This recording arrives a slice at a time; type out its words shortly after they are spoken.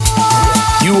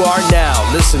You are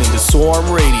now listening to Swarm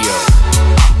Radio.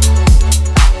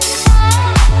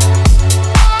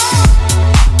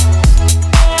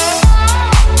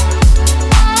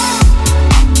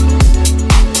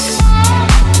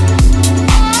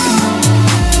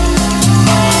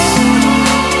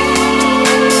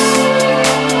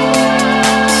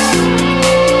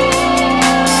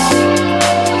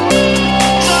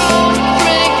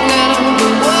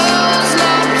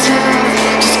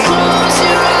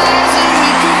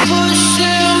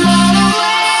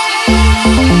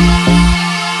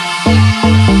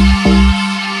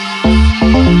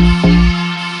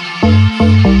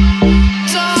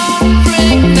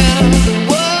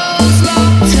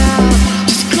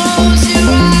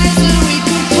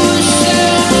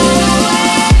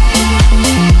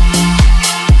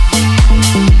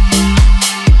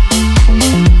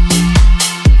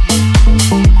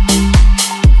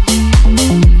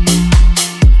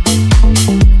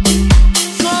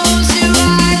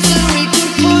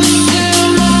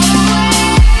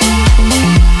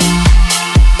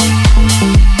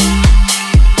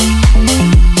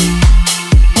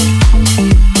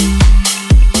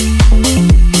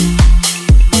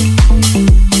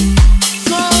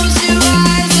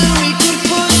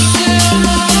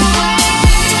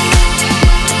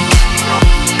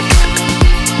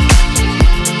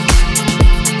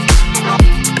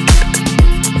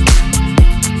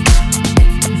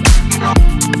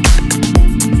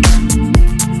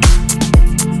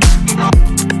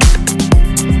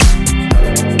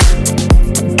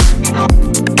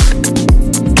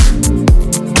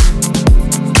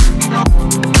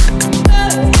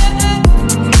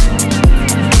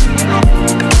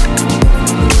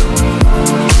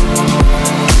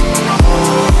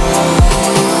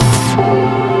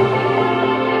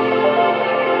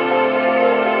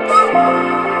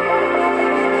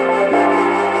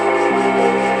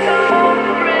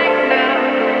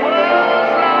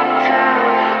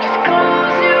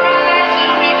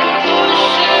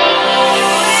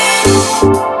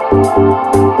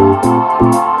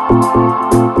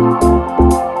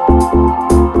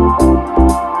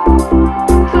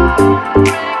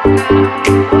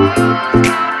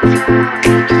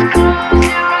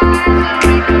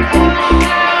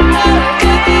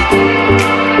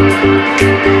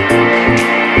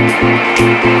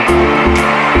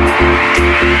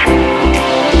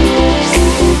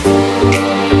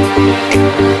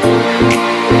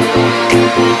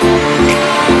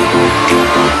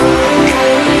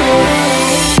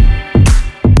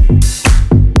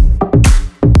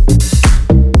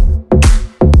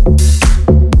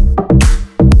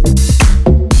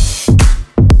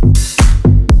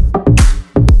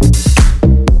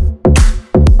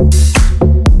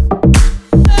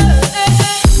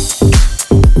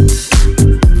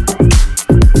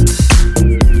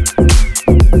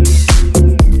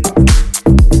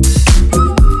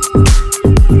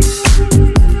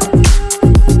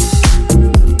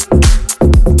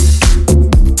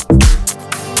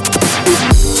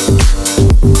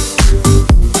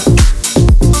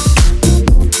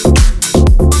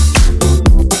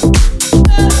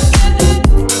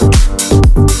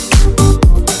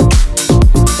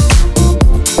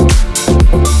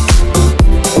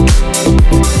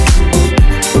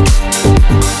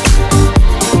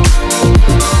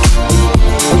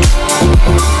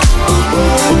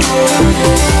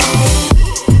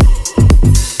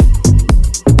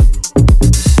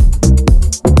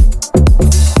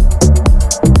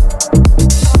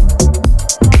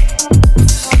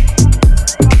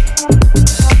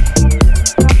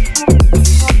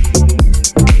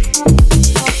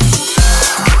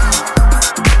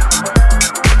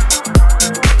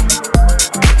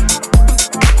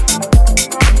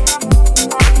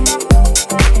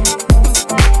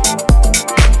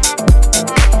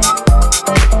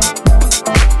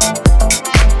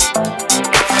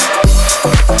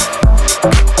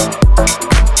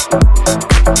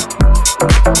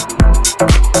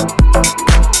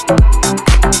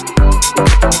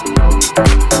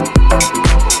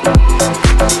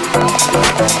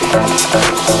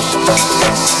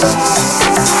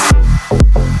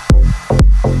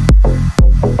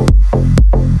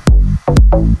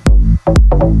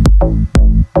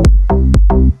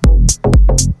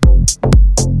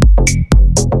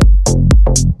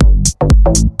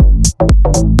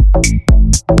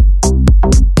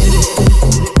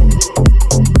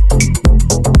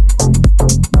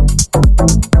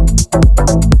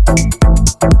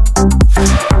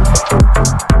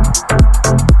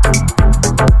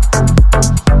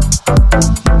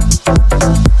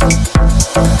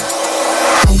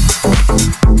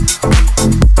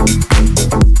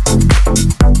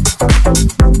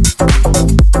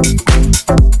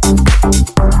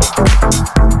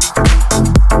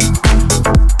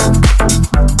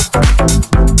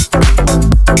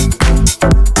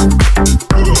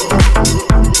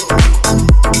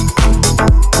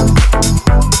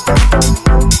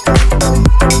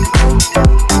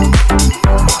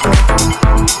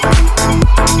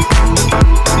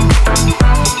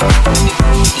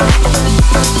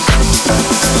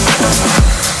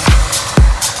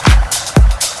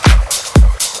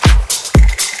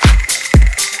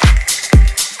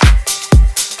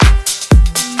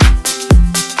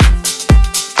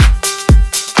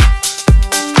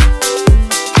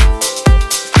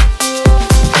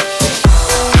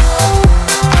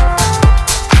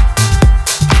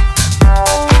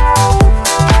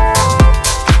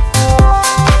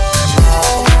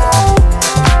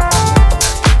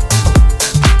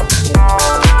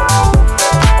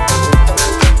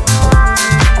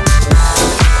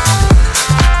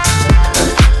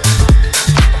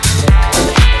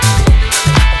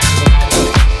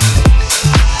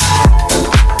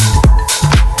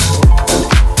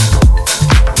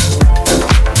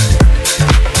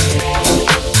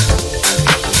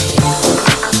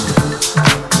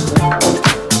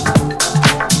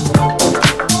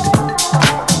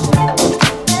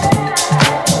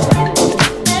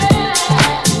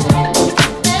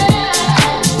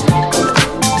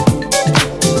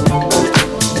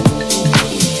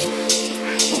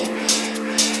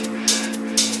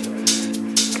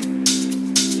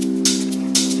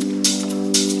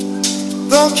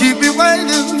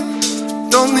 waiting,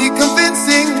 don't need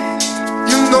convincing.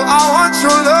 You know I want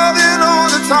your loving all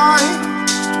the time.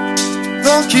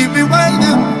 Don't keep me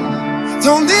waiting,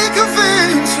 don't need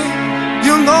convincing.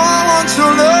 You know I want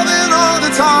your loving all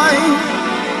the time.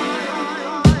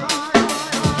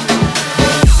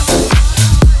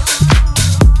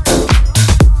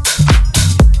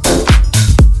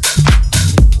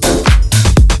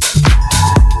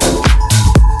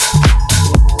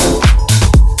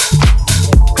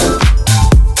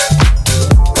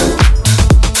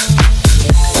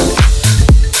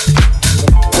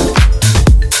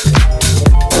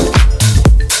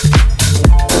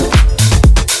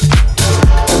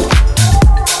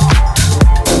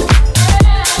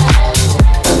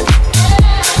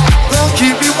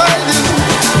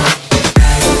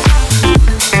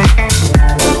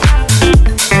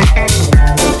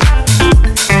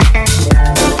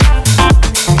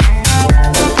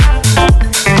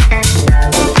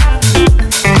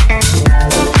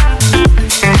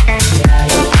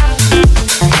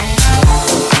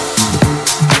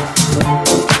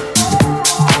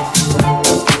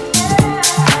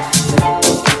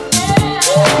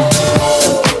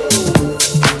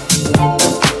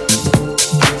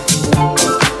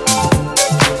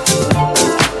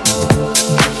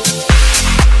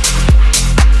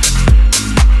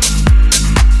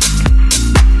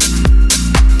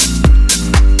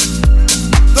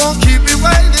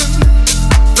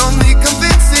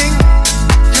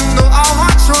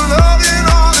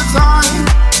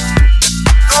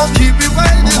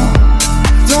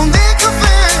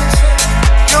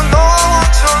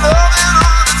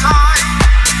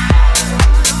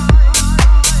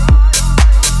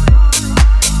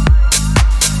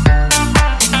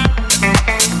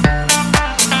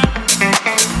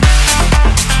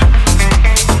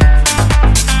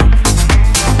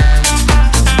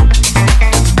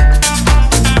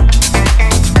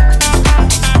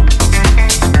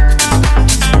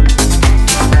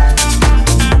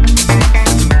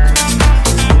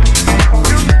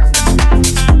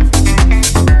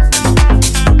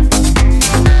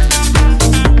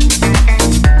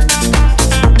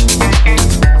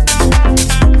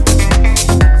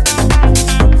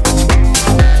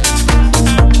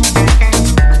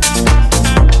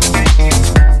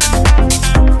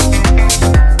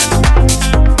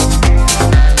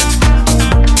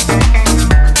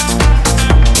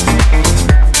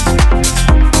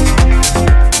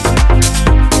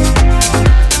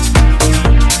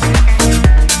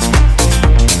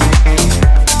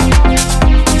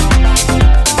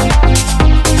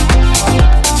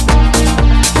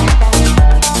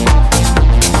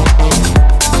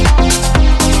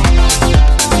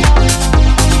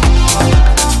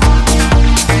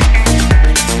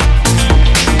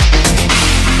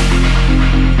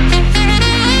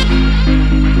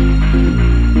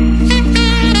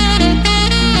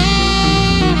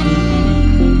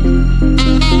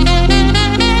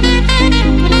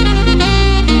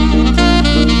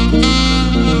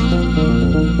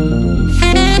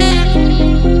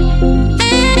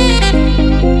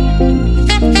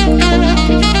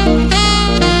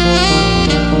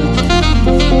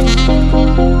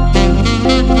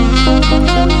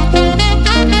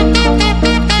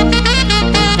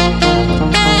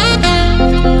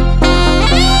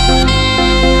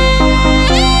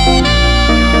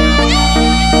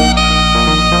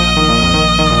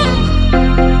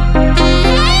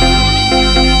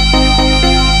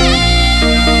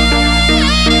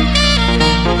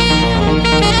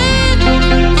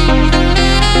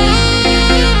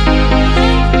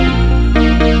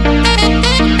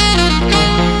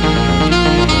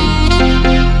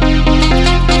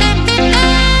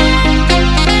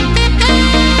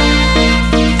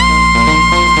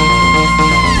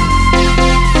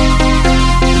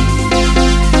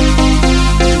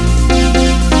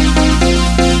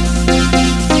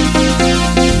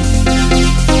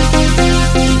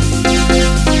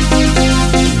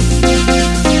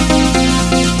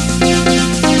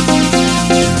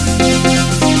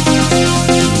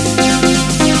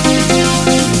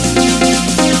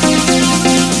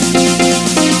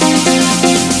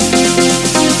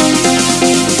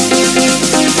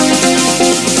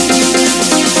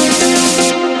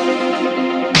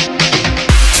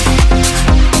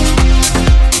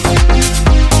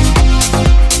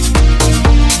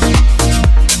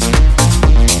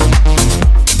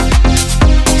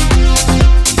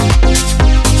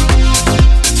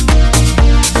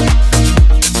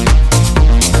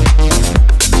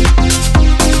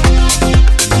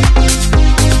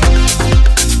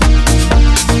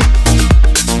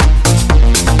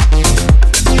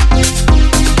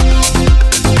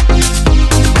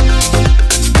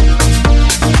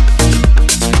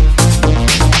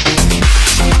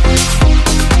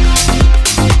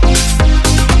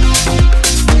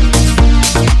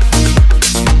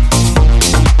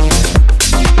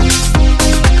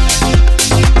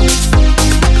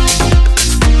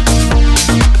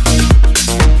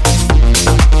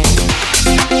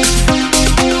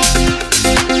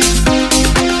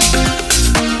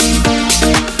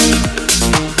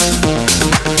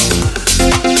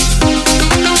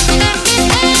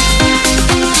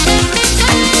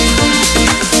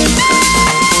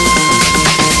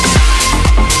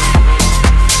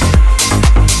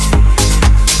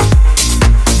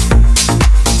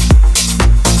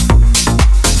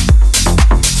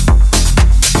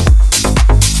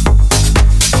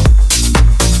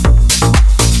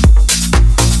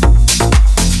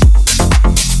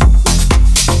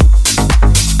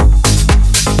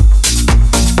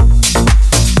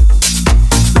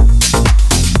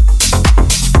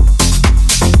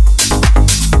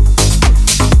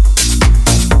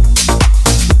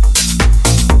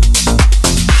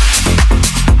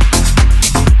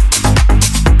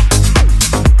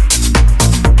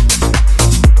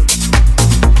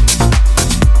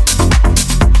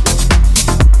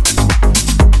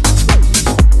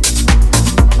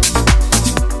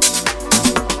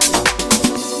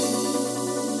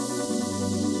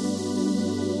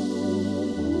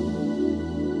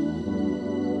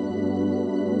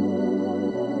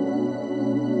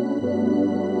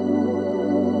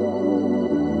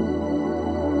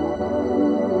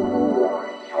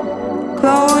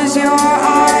 Close your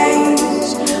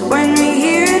eyes. When we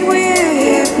hear it, we're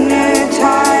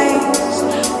hypnotized.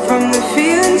 From the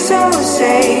feeling, so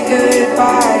say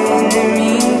goodbye. In the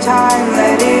meantime,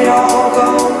 let it all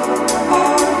go.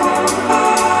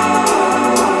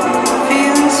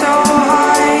 Feeling so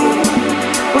high.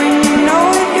 When you know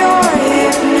it, you're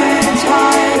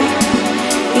hypnotized.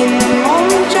 In the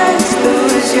moment, just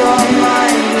lose your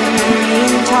mind. In the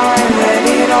meantime, let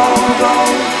it all go.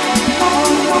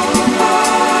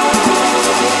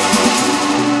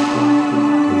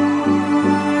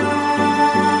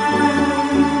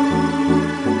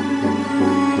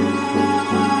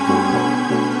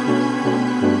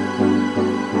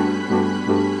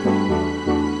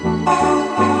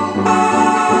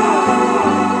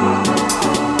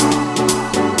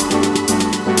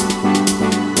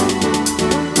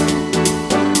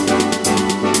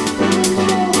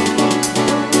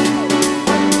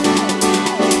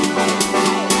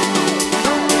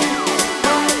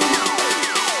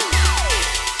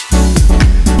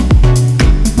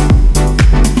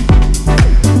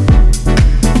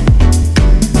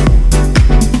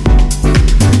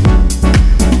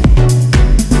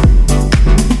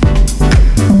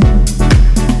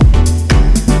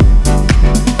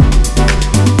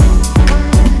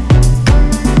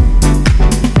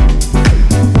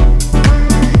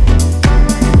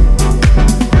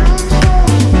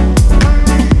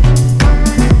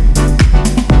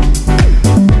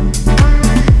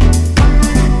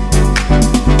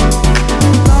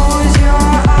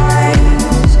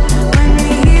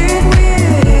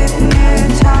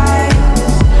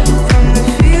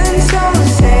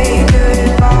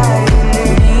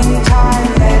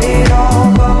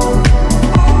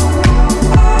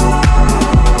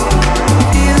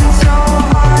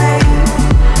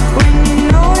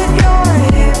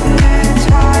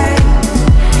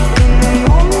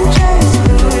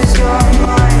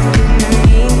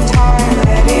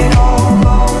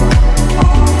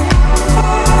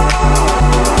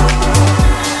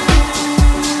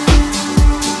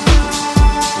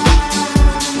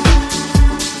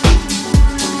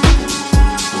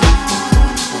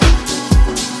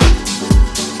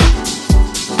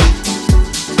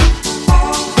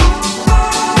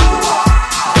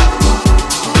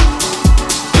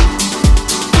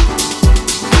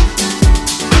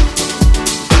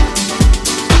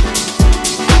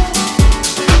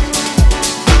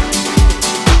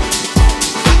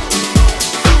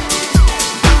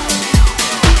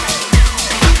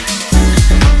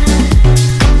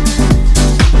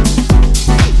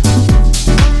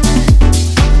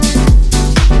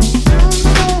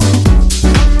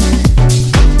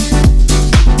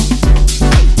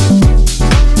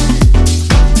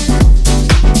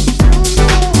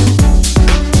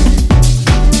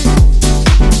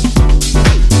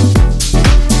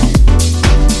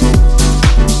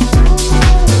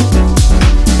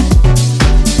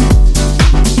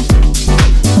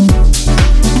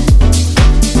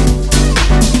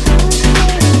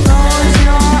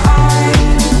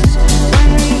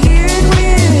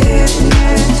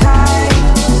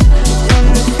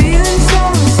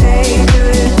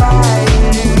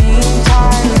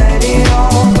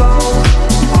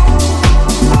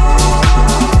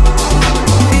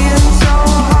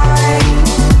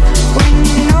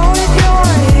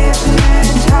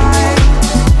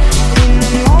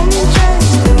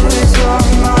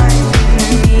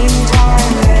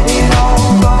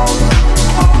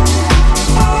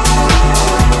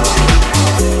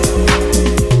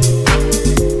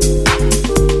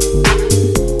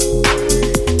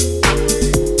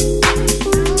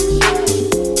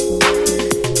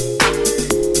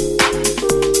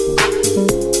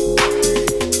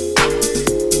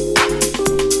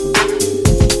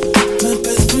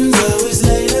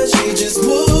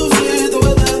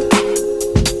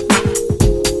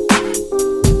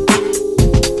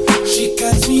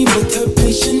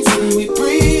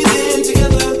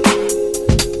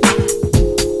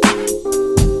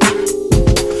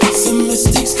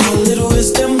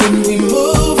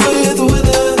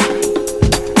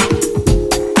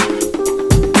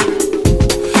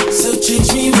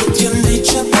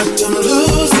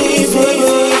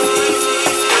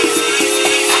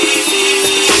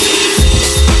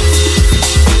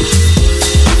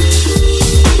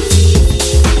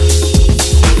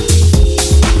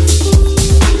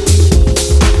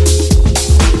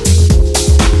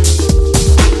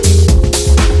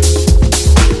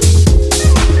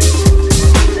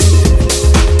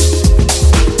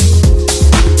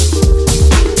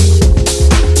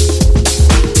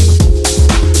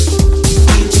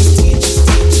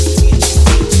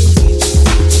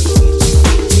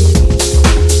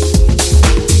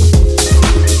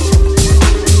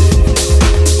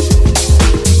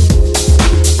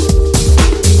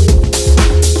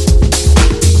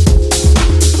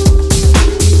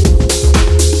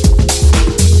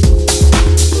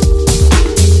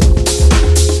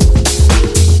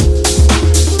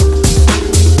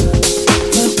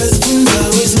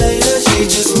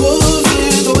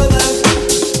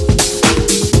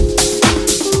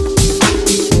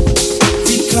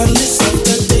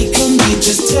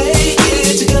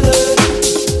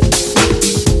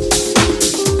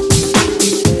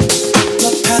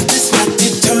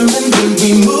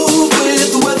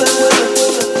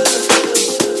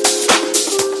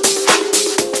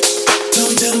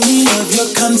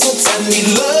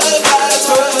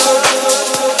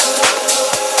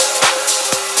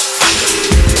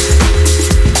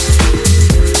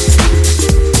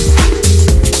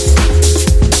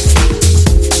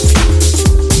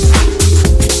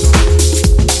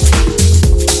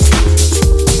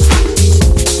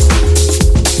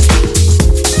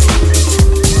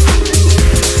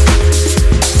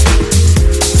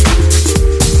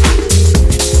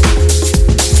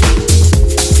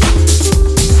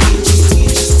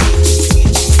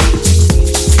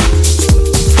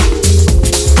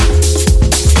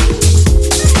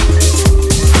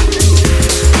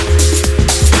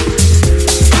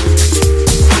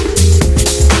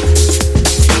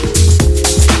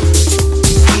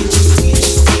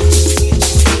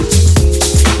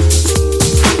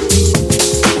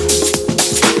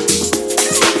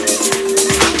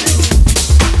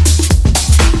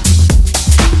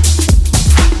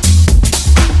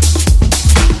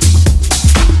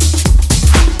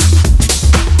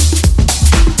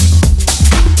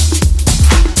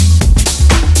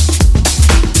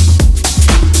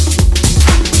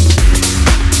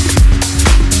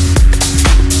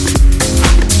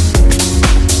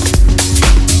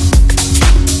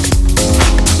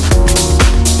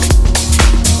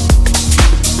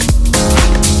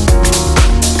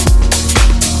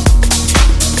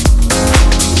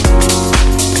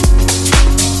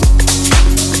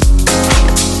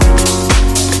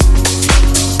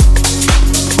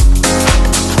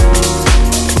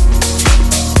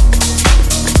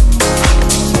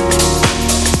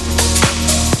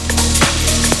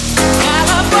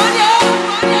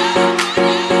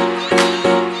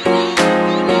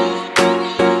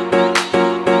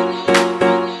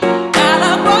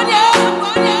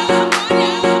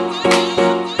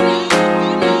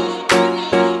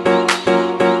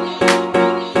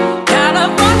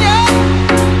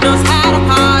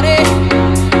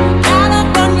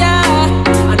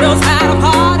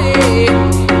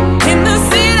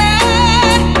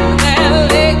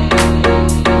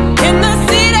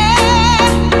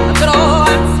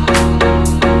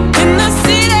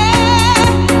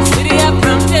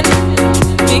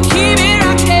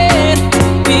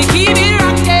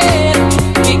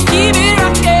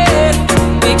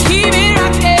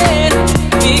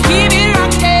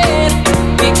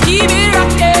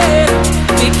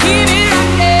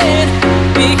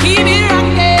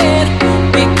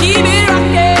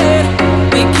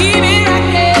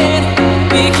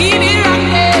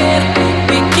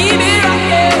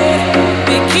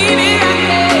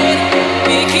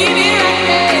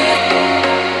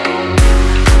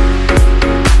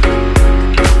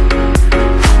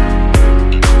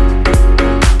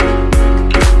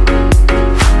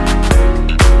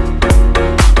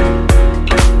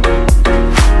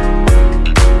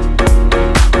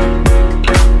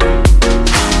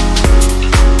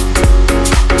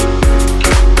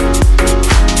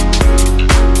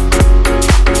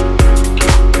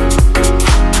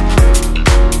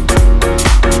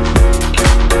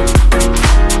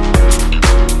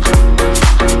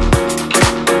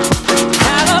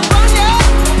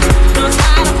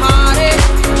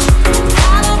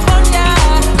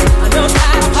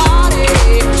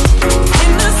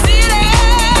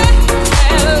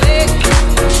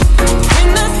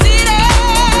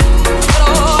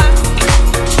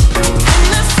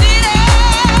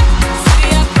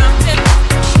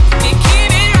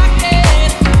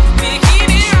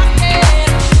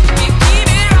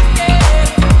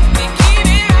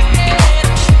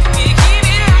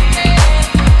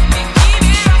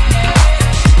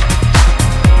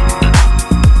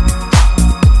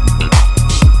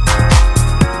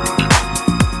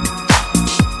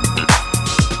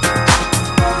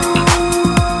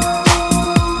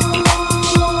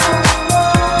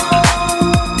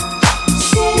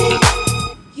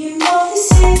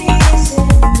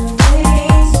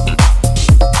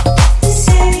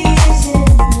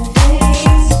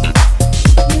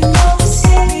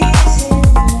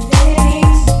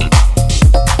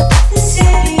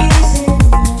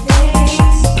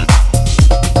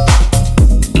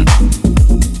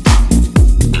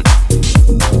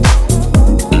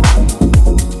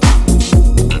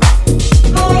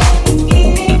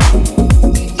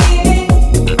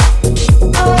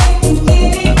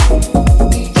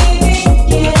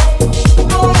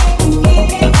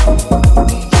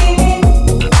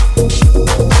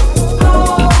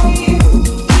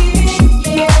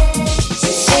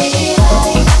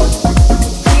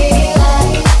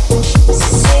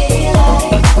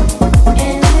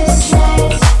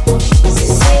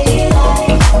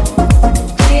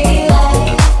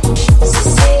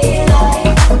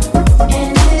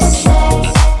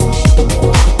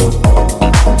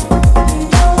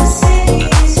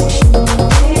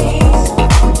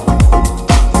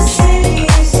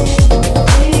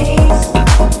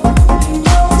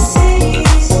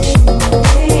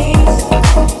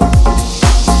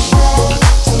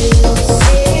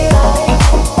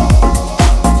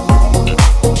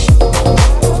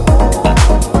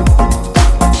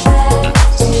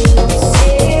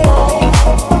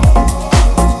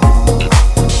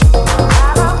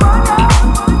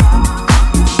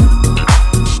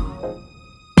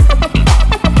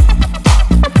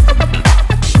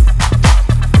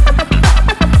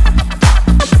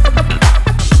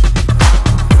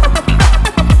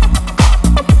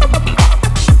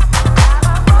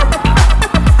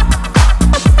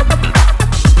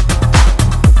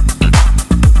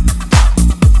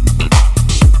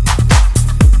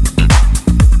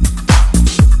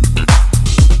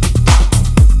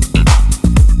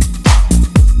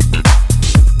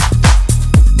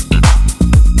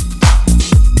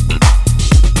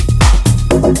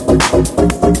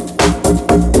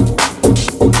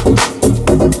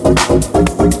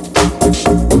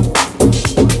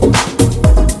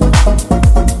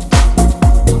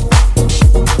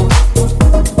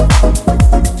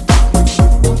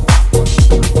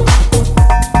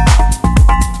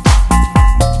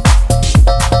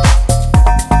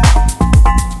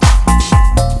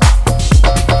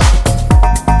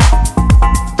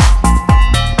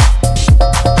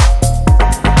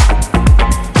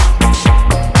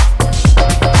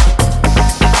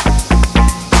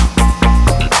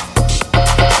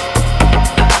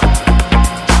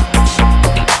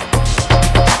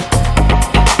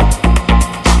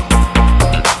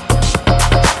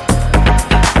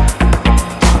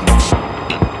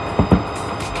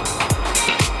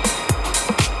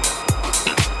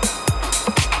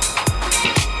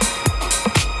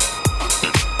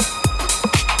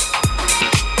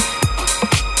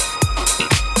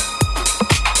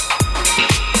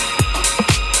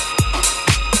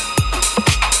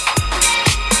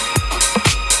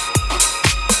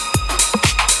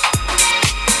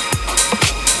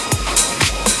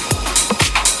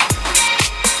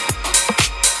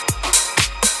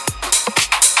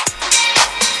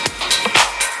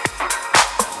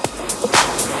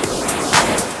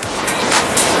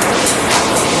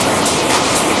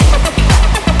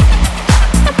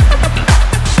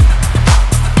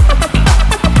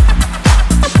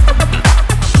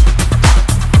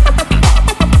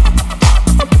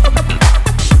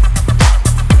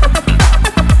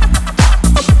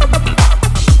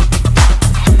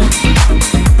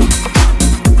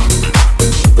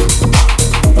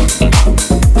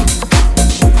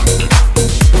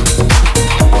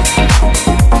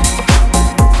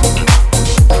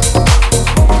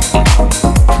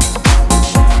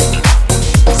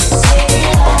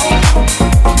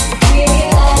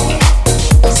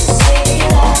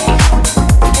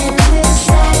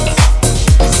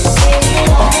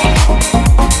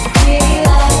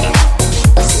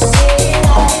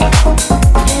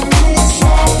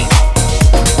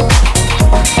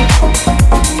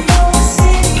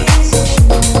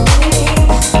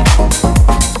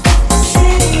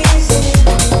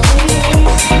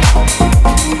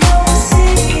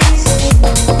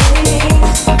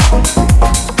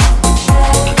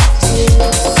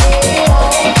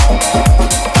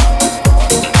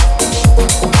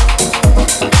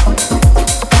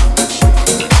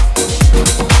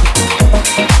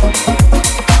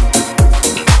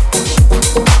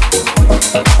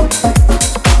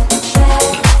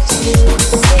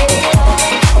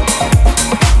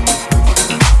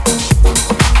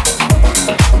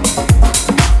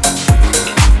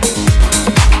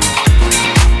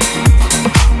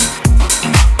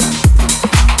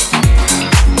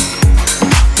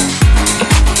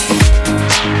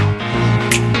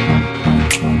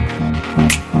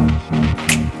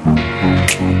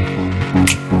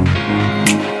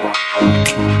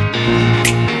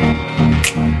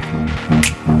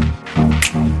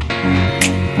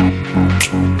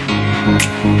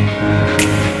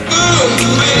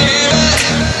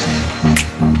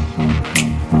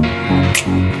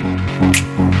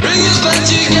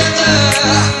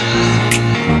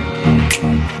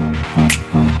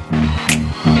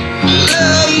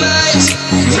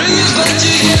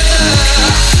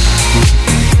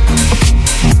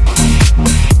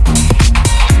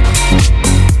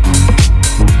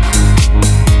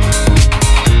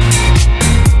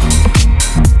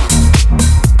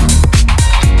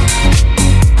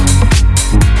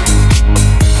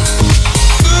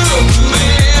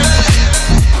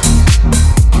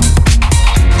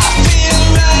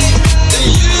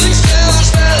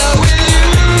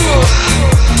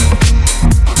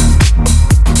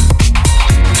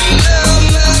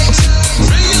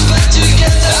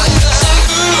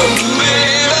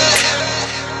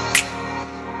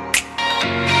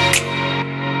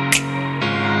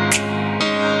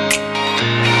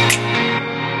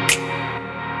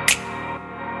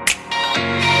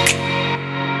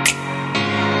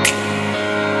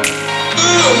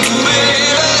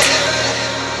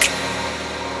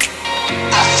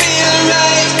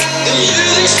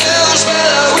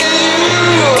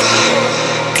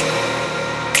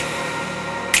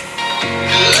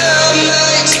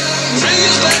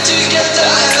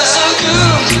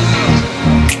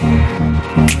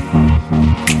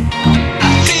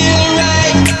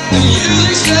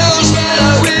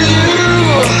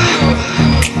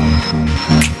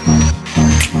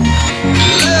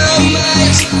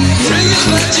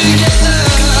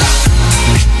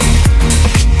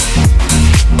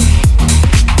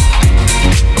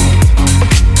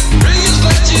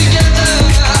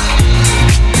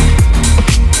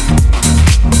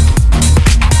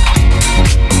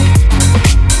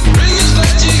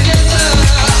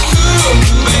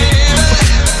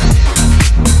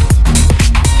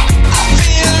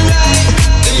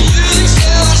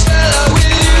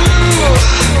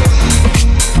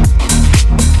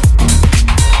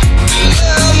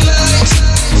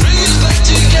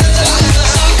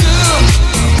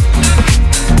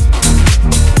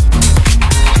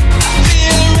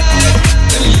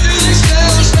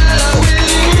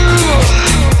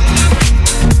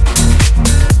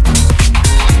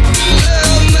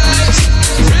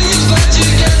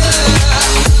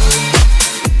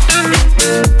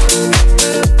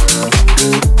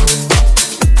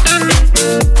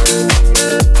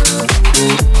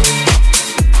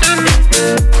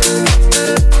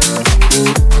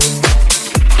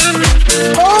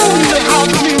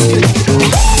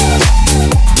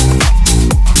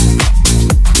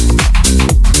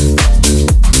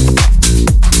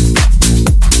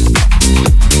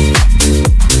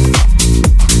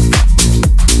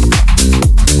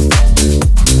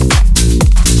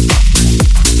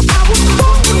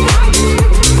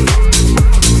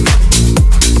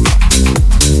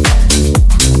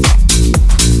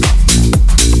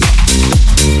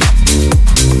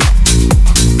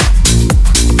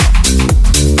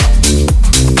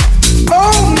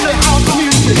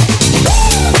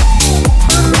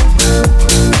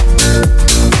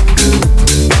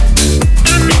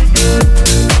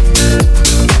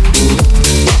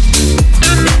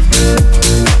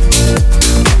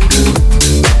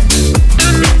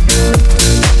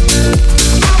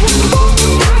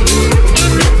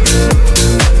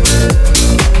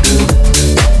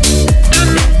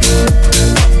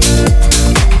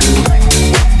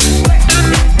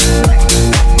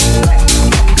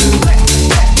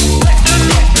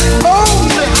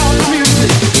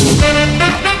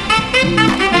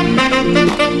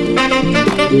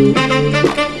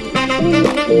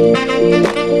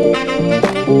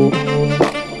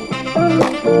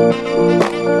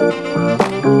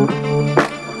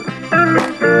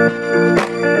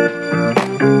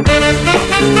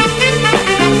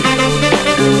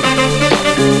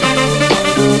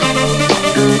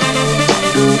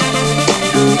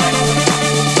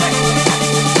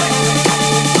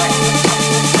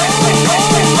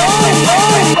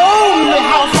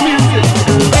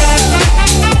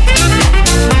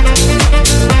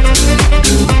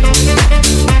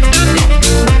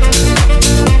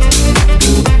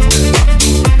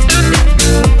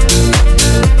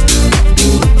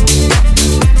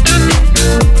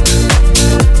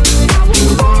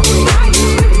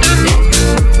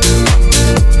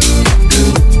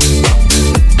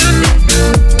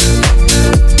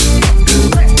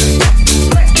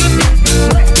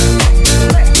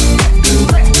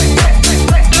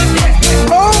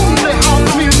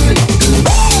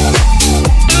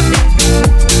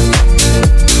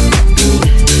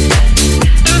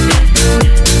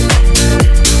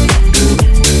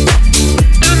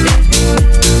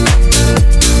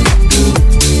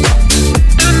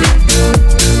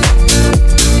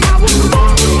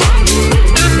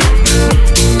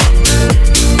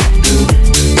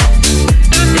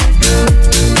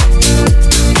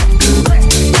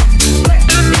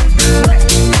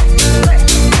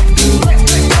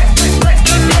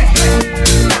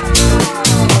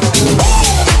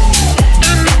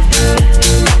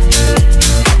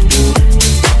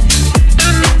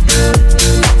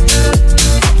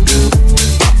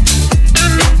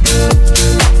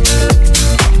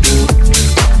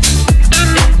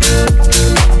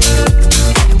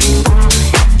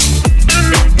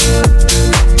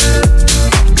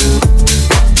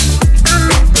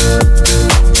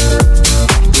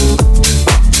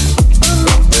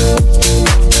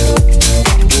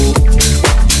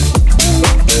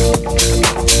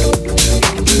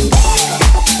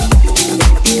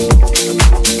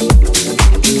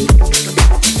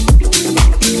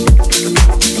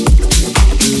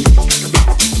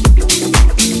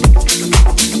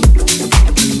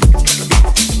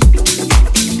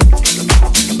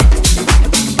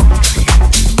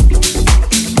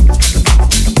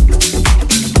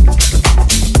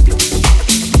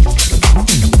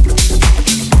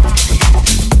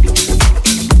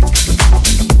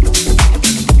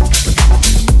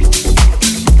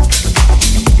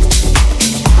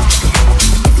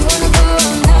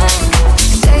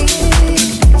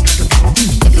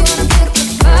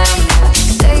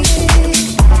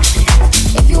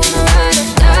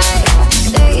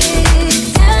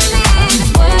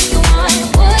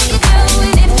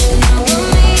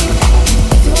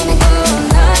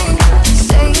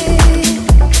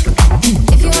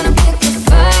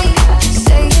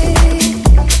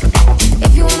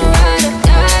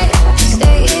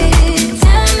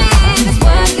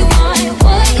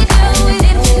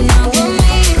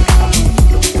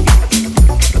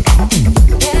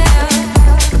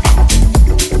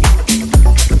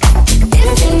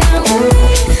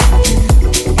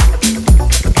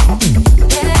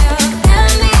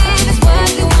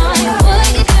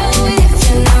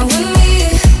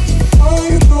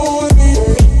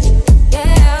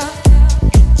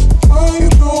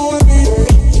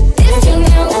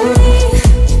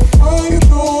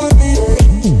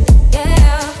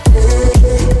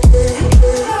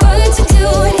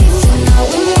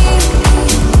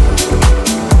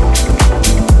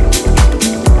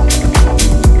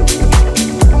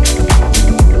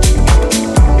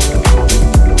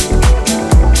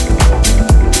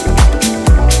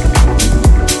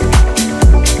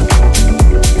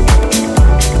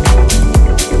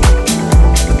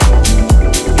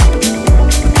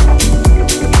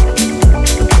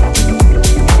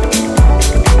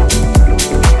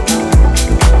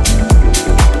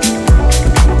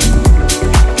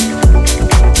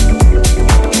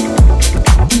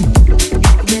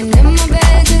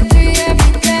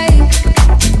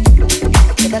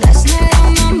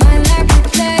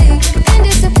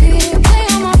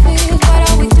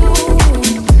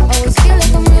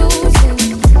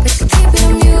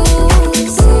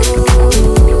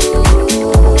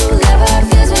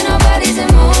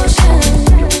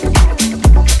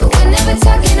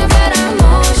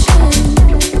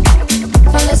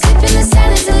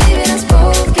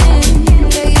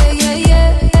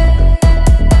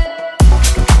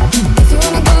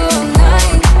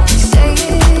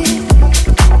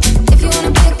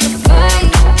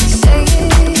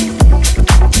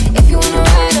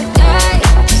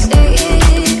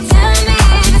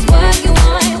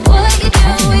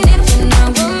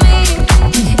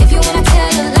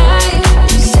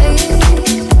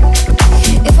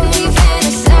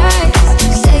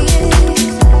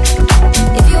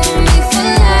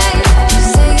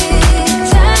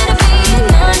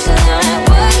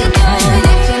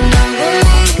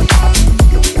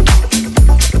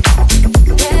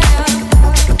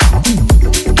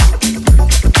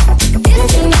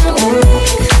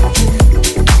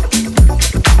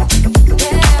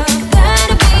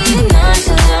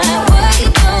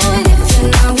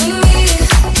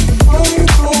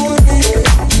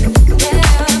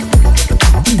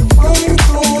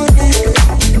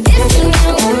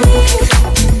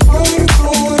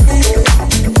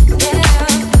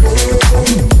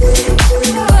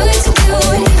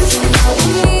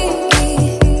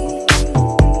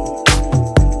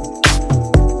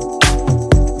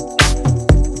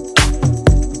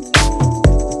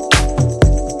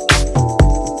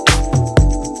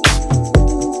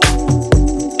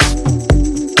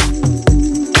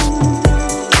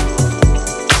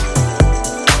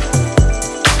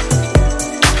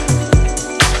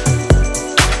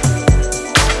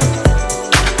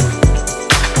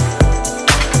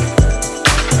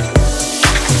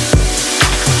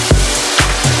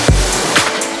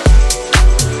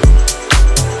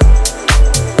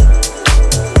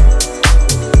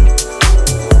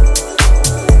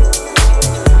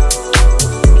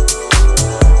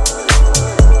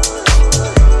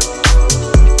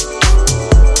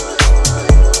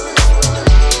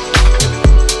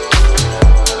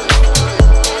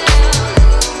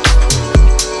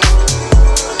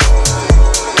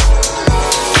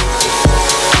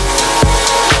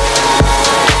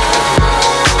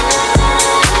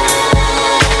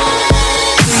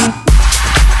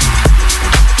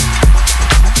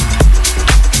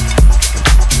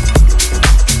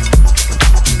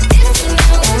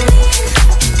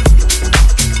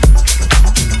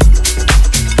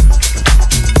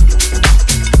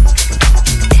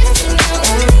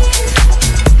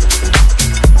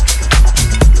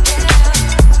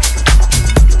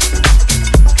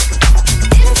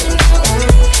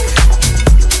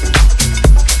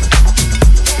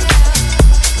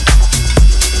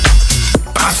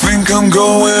 I'm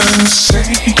going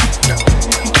insane.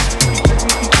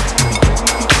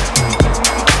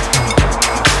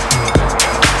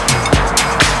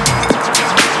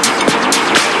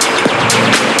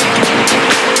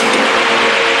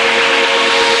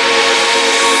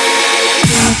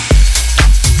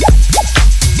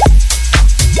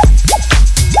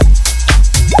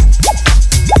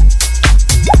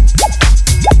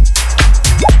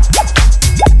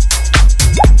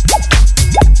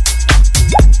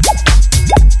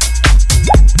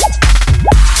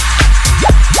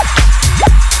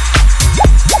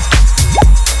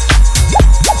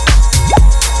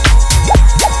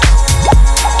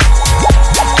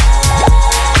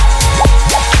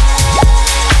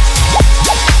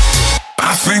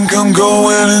 I'm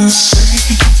going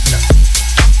insane.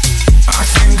 I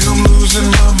think I'm losing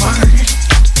my mind.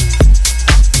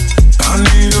 I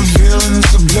need a villain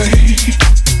to blame.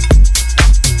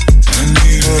 I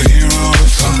need a hero to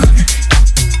find.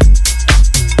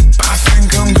 I think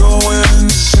I'm going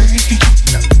insane.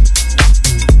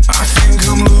 I think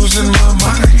I'm losing my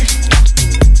mind.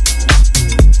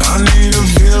 I need a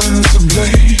villain to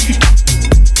blame.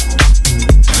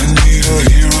 I need a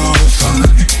hero to find.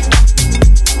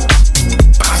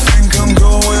 I'm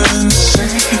going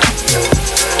insane.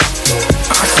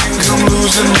 I think I'm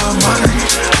losing my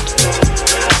mind.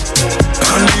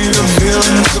 I need a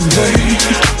villain to blame.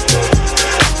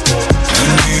 I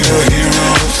need a hero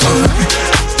to find.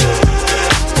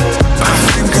 I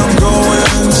think I'm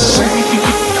going insane.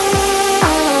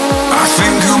 I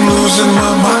think I'm losing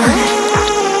my mind.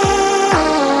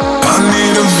 I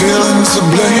need a villain to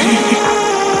blame.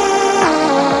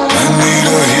 I need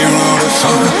a hero to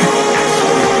find.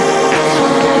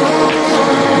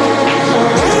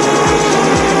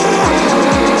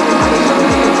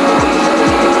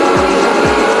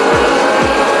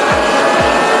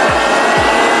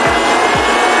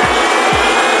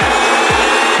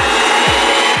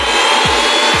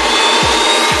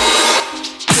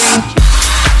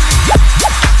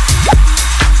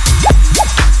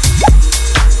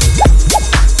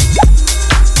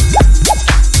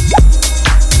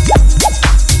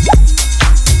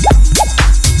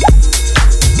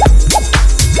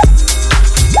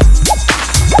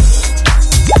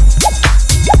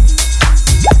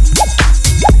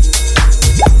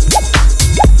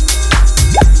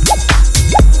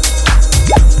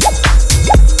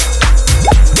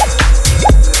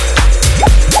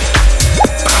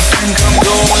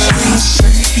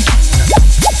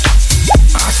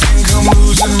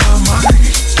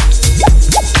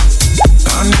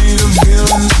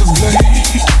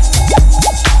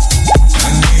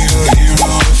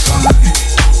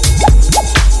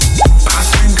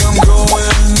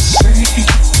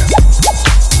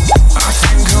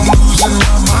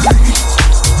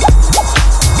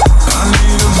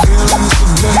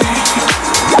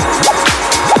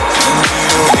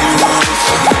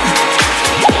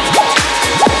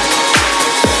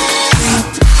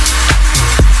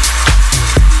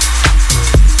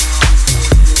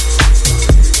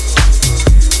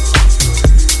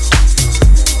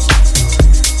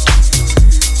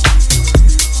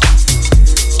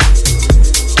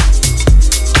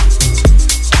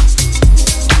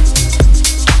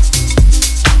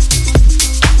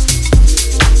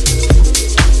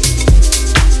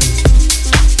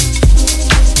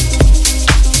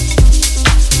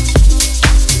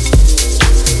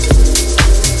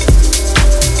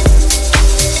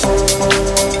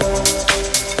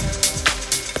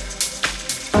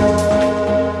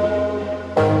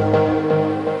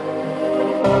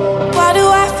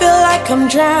 I'm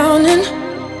drowning,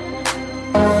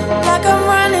 like I'm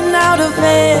running out of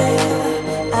air.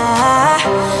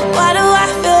 Why do I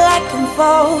feel like I'm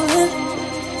falling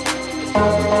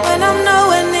when I'm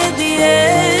nowhere near the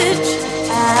edge?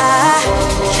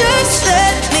 Just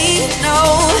let me know,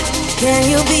 can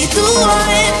you be the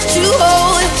one to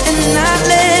hold and not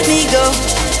let me go?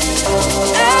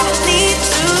 I need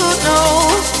to know,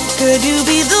 could you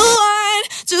be the one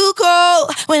to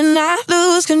call when I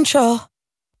lose control?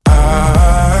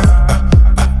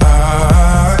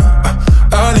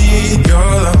 I need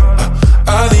your love. I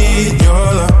need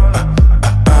your love.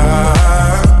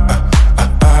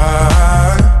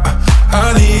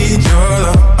 I need your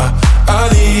love. I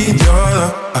need your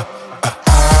love.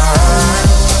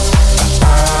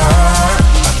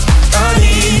 I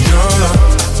need your love.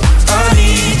 I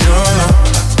need your love.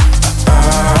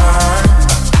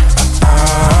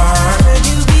 Could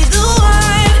you be the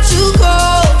one to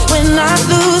call when I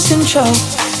lose control?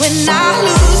 When I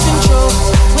lose control,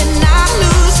 when I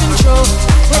lose control,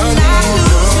 when I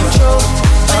lose control,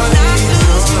 when I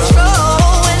lose control,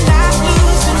 when I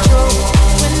lose control,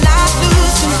 when I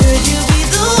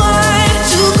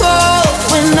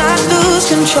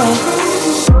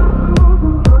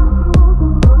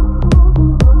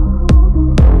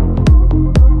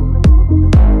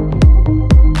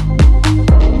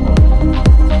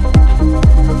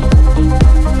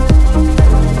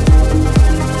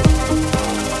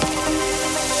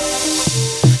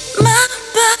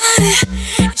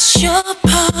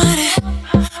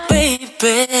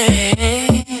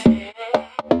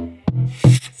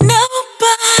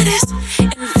Nobody's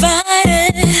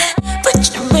invited but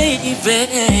you,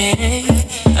 baby.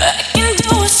 I can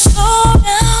do it slow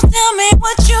now. Tell me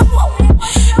what you want.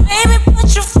 Baby,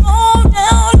 put your phone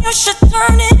down. You should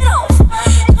turn it off.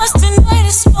 'Cause tonight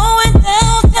is slowing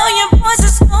down. Tell your boys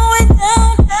it's slowing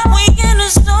down. We in the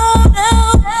zone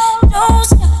now. Don't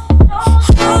stop.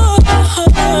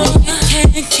 You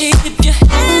can't keep your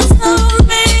hands on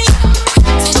me.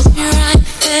 Touch me right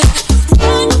there.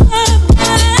 Rock my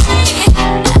body.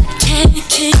 I can't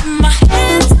keep my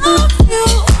hands off you.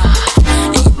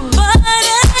 Your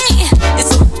body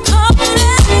is a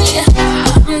party.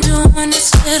 I'm doing this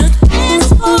little dance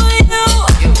for you.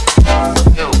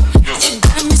 You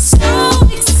got me so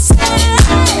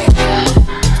excited.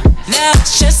 Now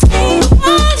it's just me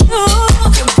and you.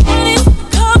 Your body's a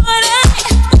party.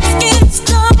 Let's get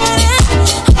started.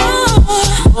 Oh,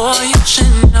 boy, you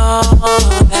should know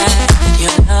that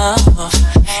your love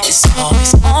is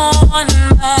always on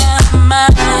my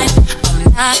mind. I'm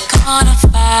not gonna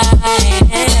fight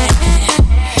it.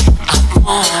 I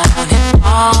want it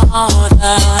all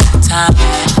the time.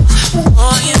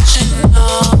 Boy, you should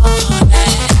know that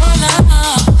your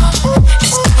love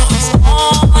is always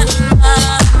on my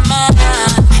mind.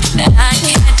 And I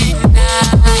can't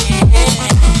deny it.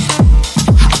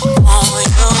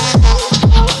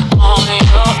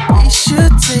 We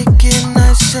should take it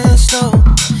nice and slow.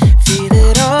 Feel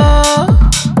it all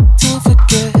to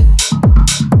forget.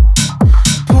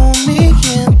 Pull me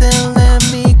in, then let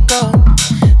me go.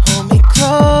 Hold me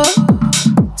close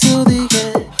to the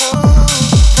end.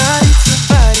 Body to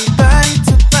body, body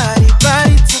to body,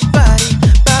 body to body,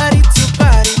 body to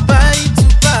body, body to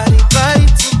body, body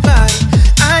to body.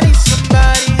 I need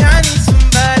somebody, I need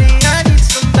somebody, I need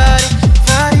somebody.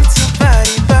 Body to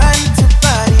body, body to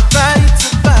body, body to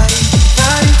body,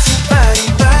 body to body,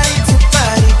 body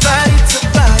to body, body to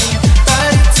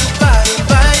body, body to body,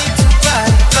 body to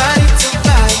body, body to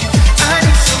body. I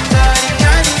need somebody,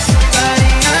 I need somebody,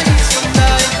 I need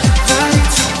somebody. Body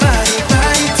to body,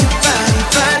 body to body,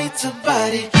 body to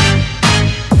body.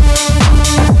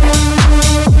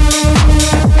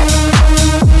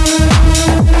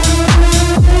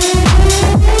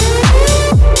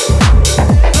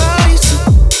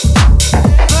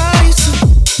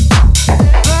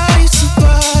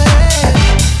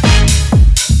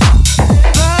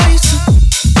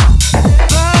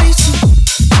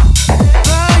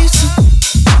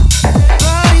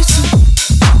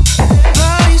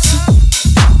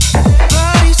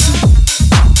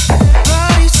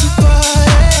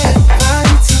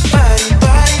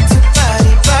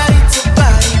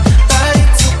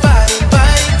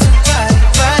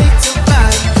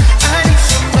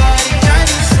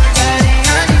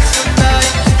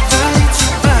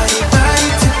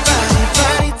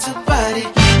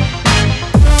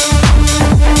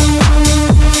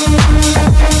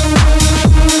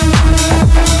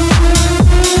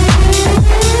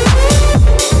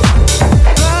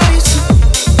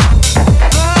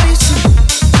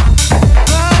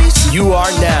 You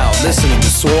are now listening to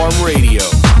Swarm Radio.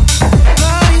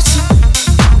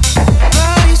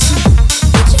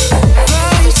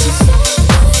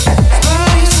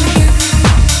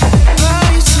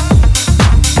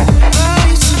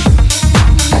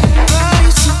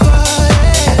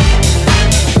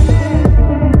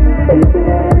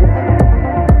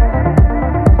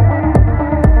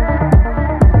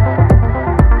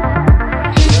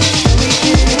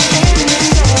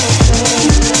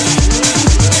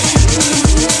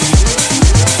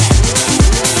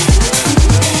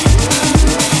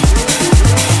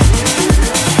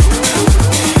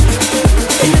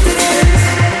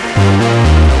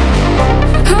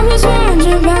 I was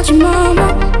wondering about your mama.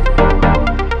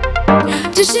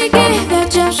 Did she get that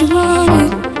job she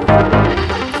wanted?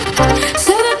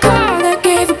 Sell a car that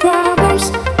gave her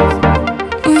problems.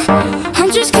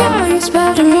 I'm just curious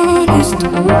about her honest. Know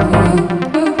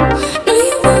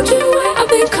you wondering why I've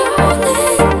been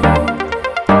calling.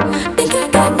 Think I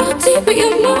got no deeper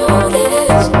your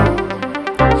motives.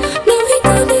 No, we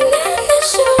didn't end this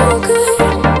so good,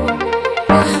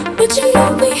 but you know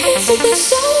we had something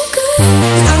so good.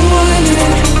 I'm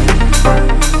wondering,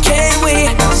 can we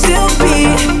still be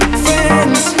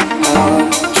friends?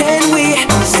 Can we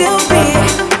still be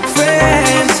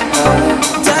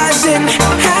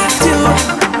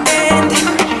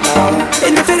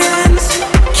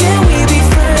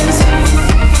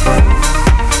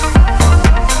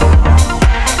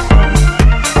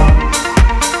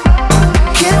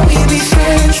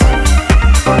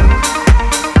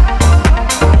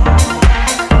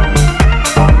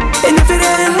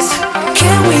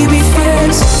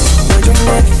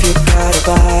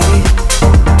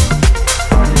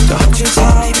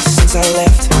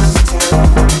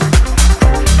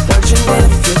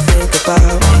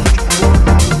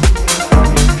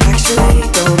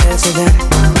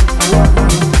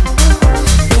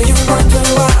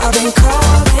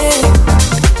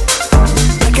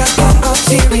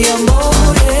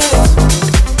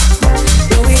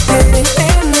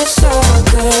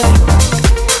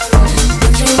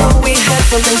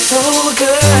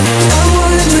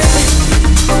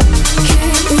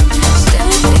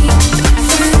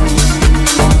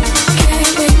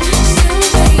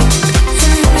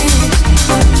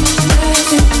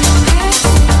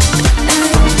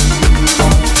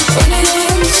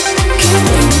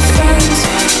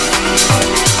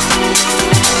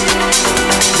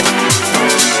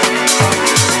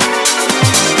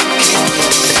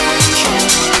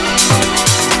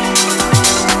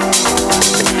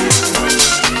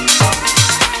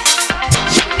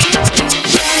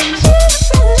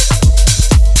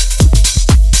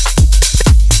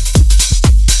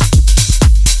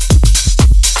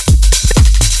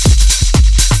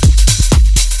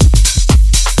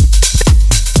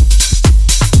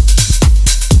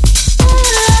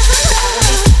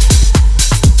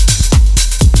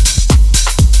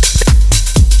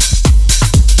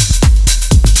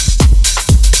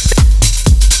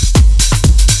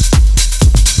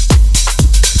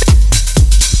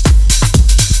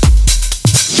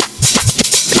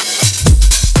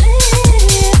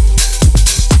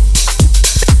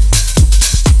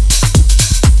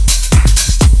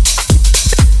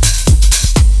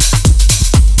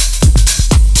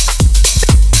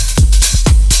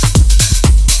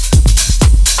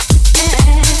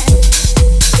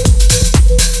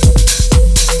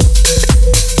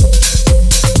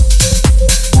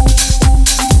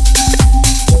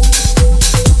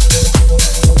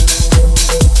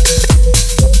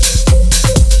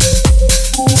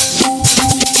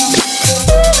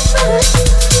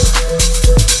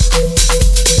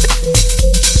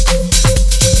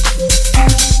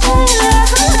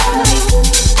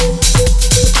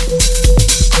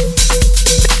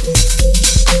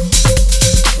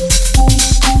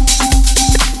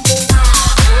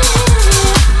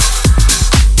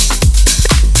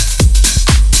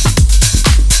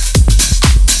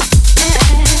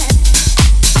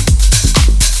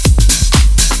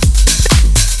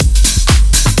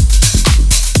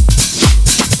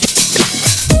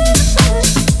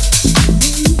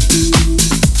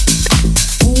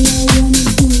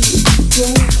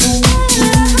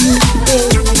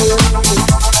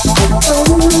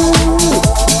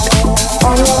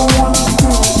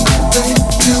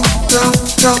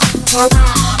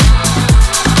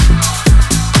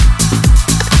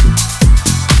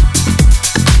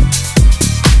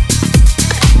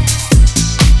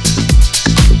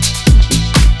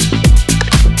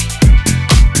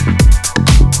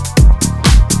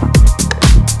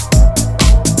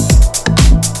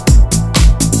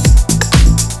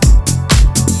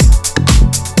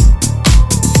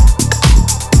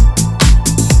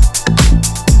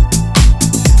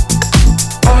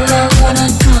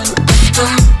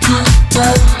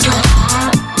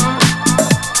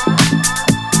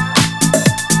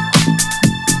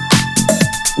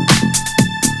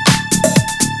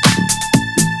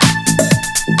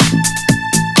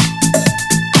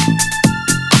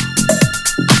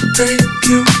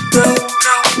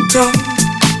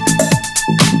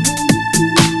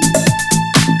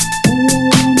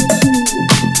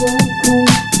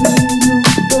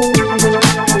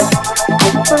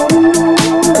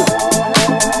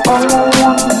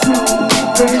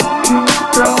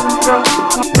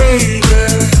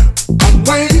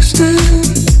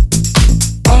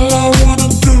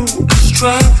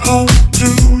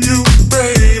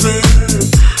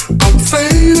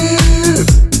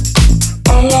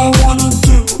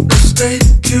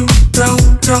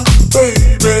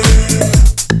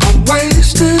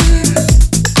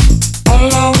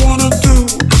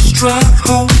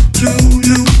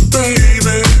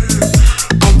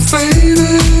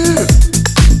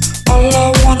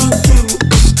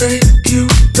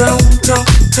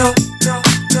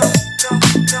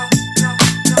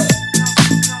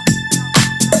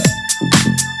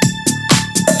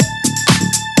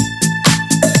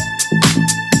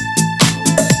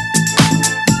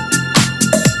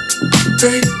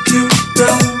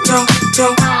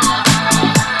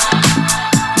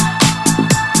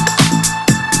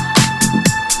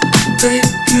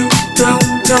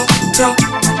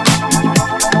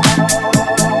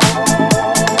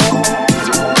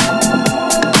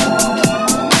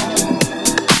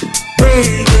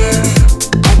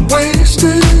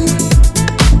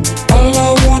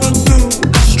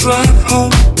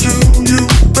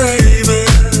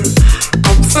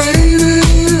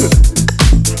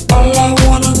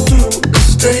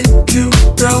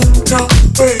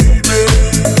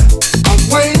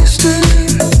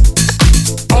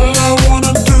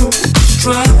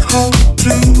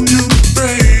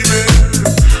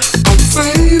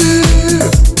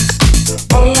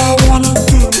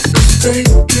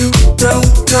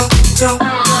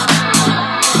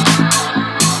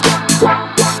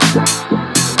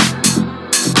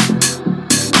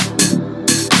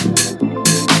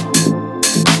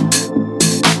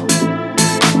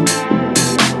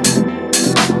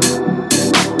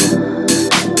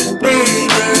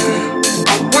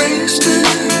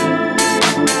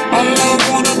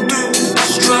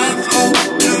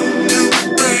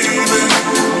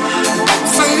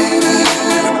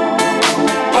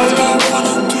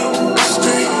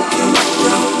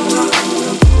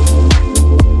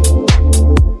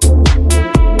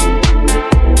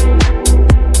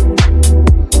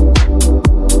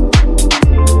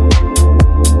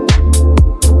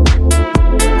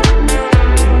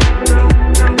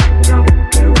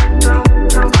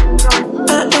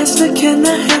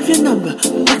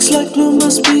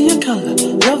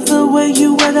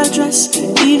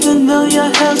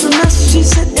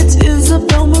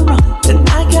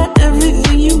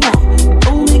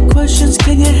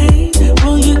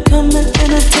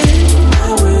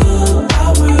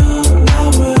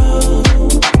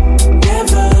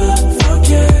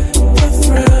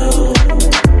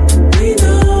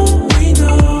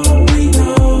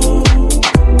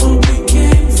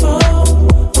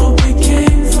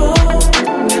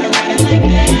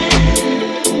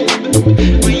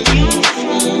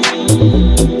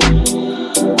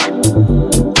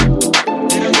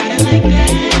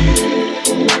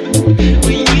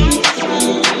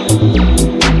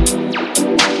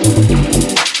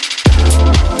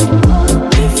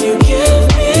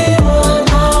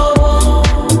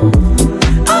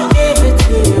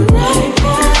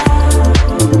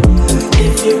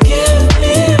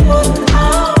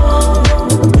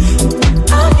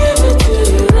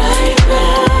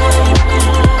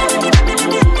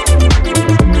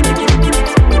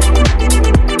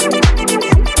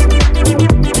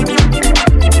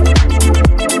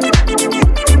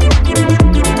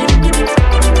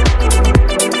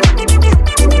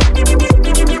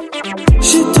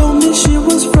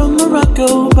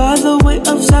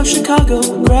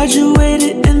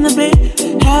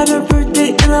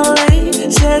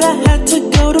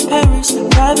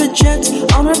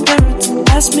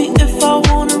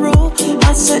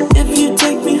I said if you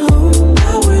take me home,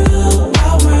 I will,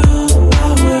 I will,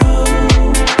 I will.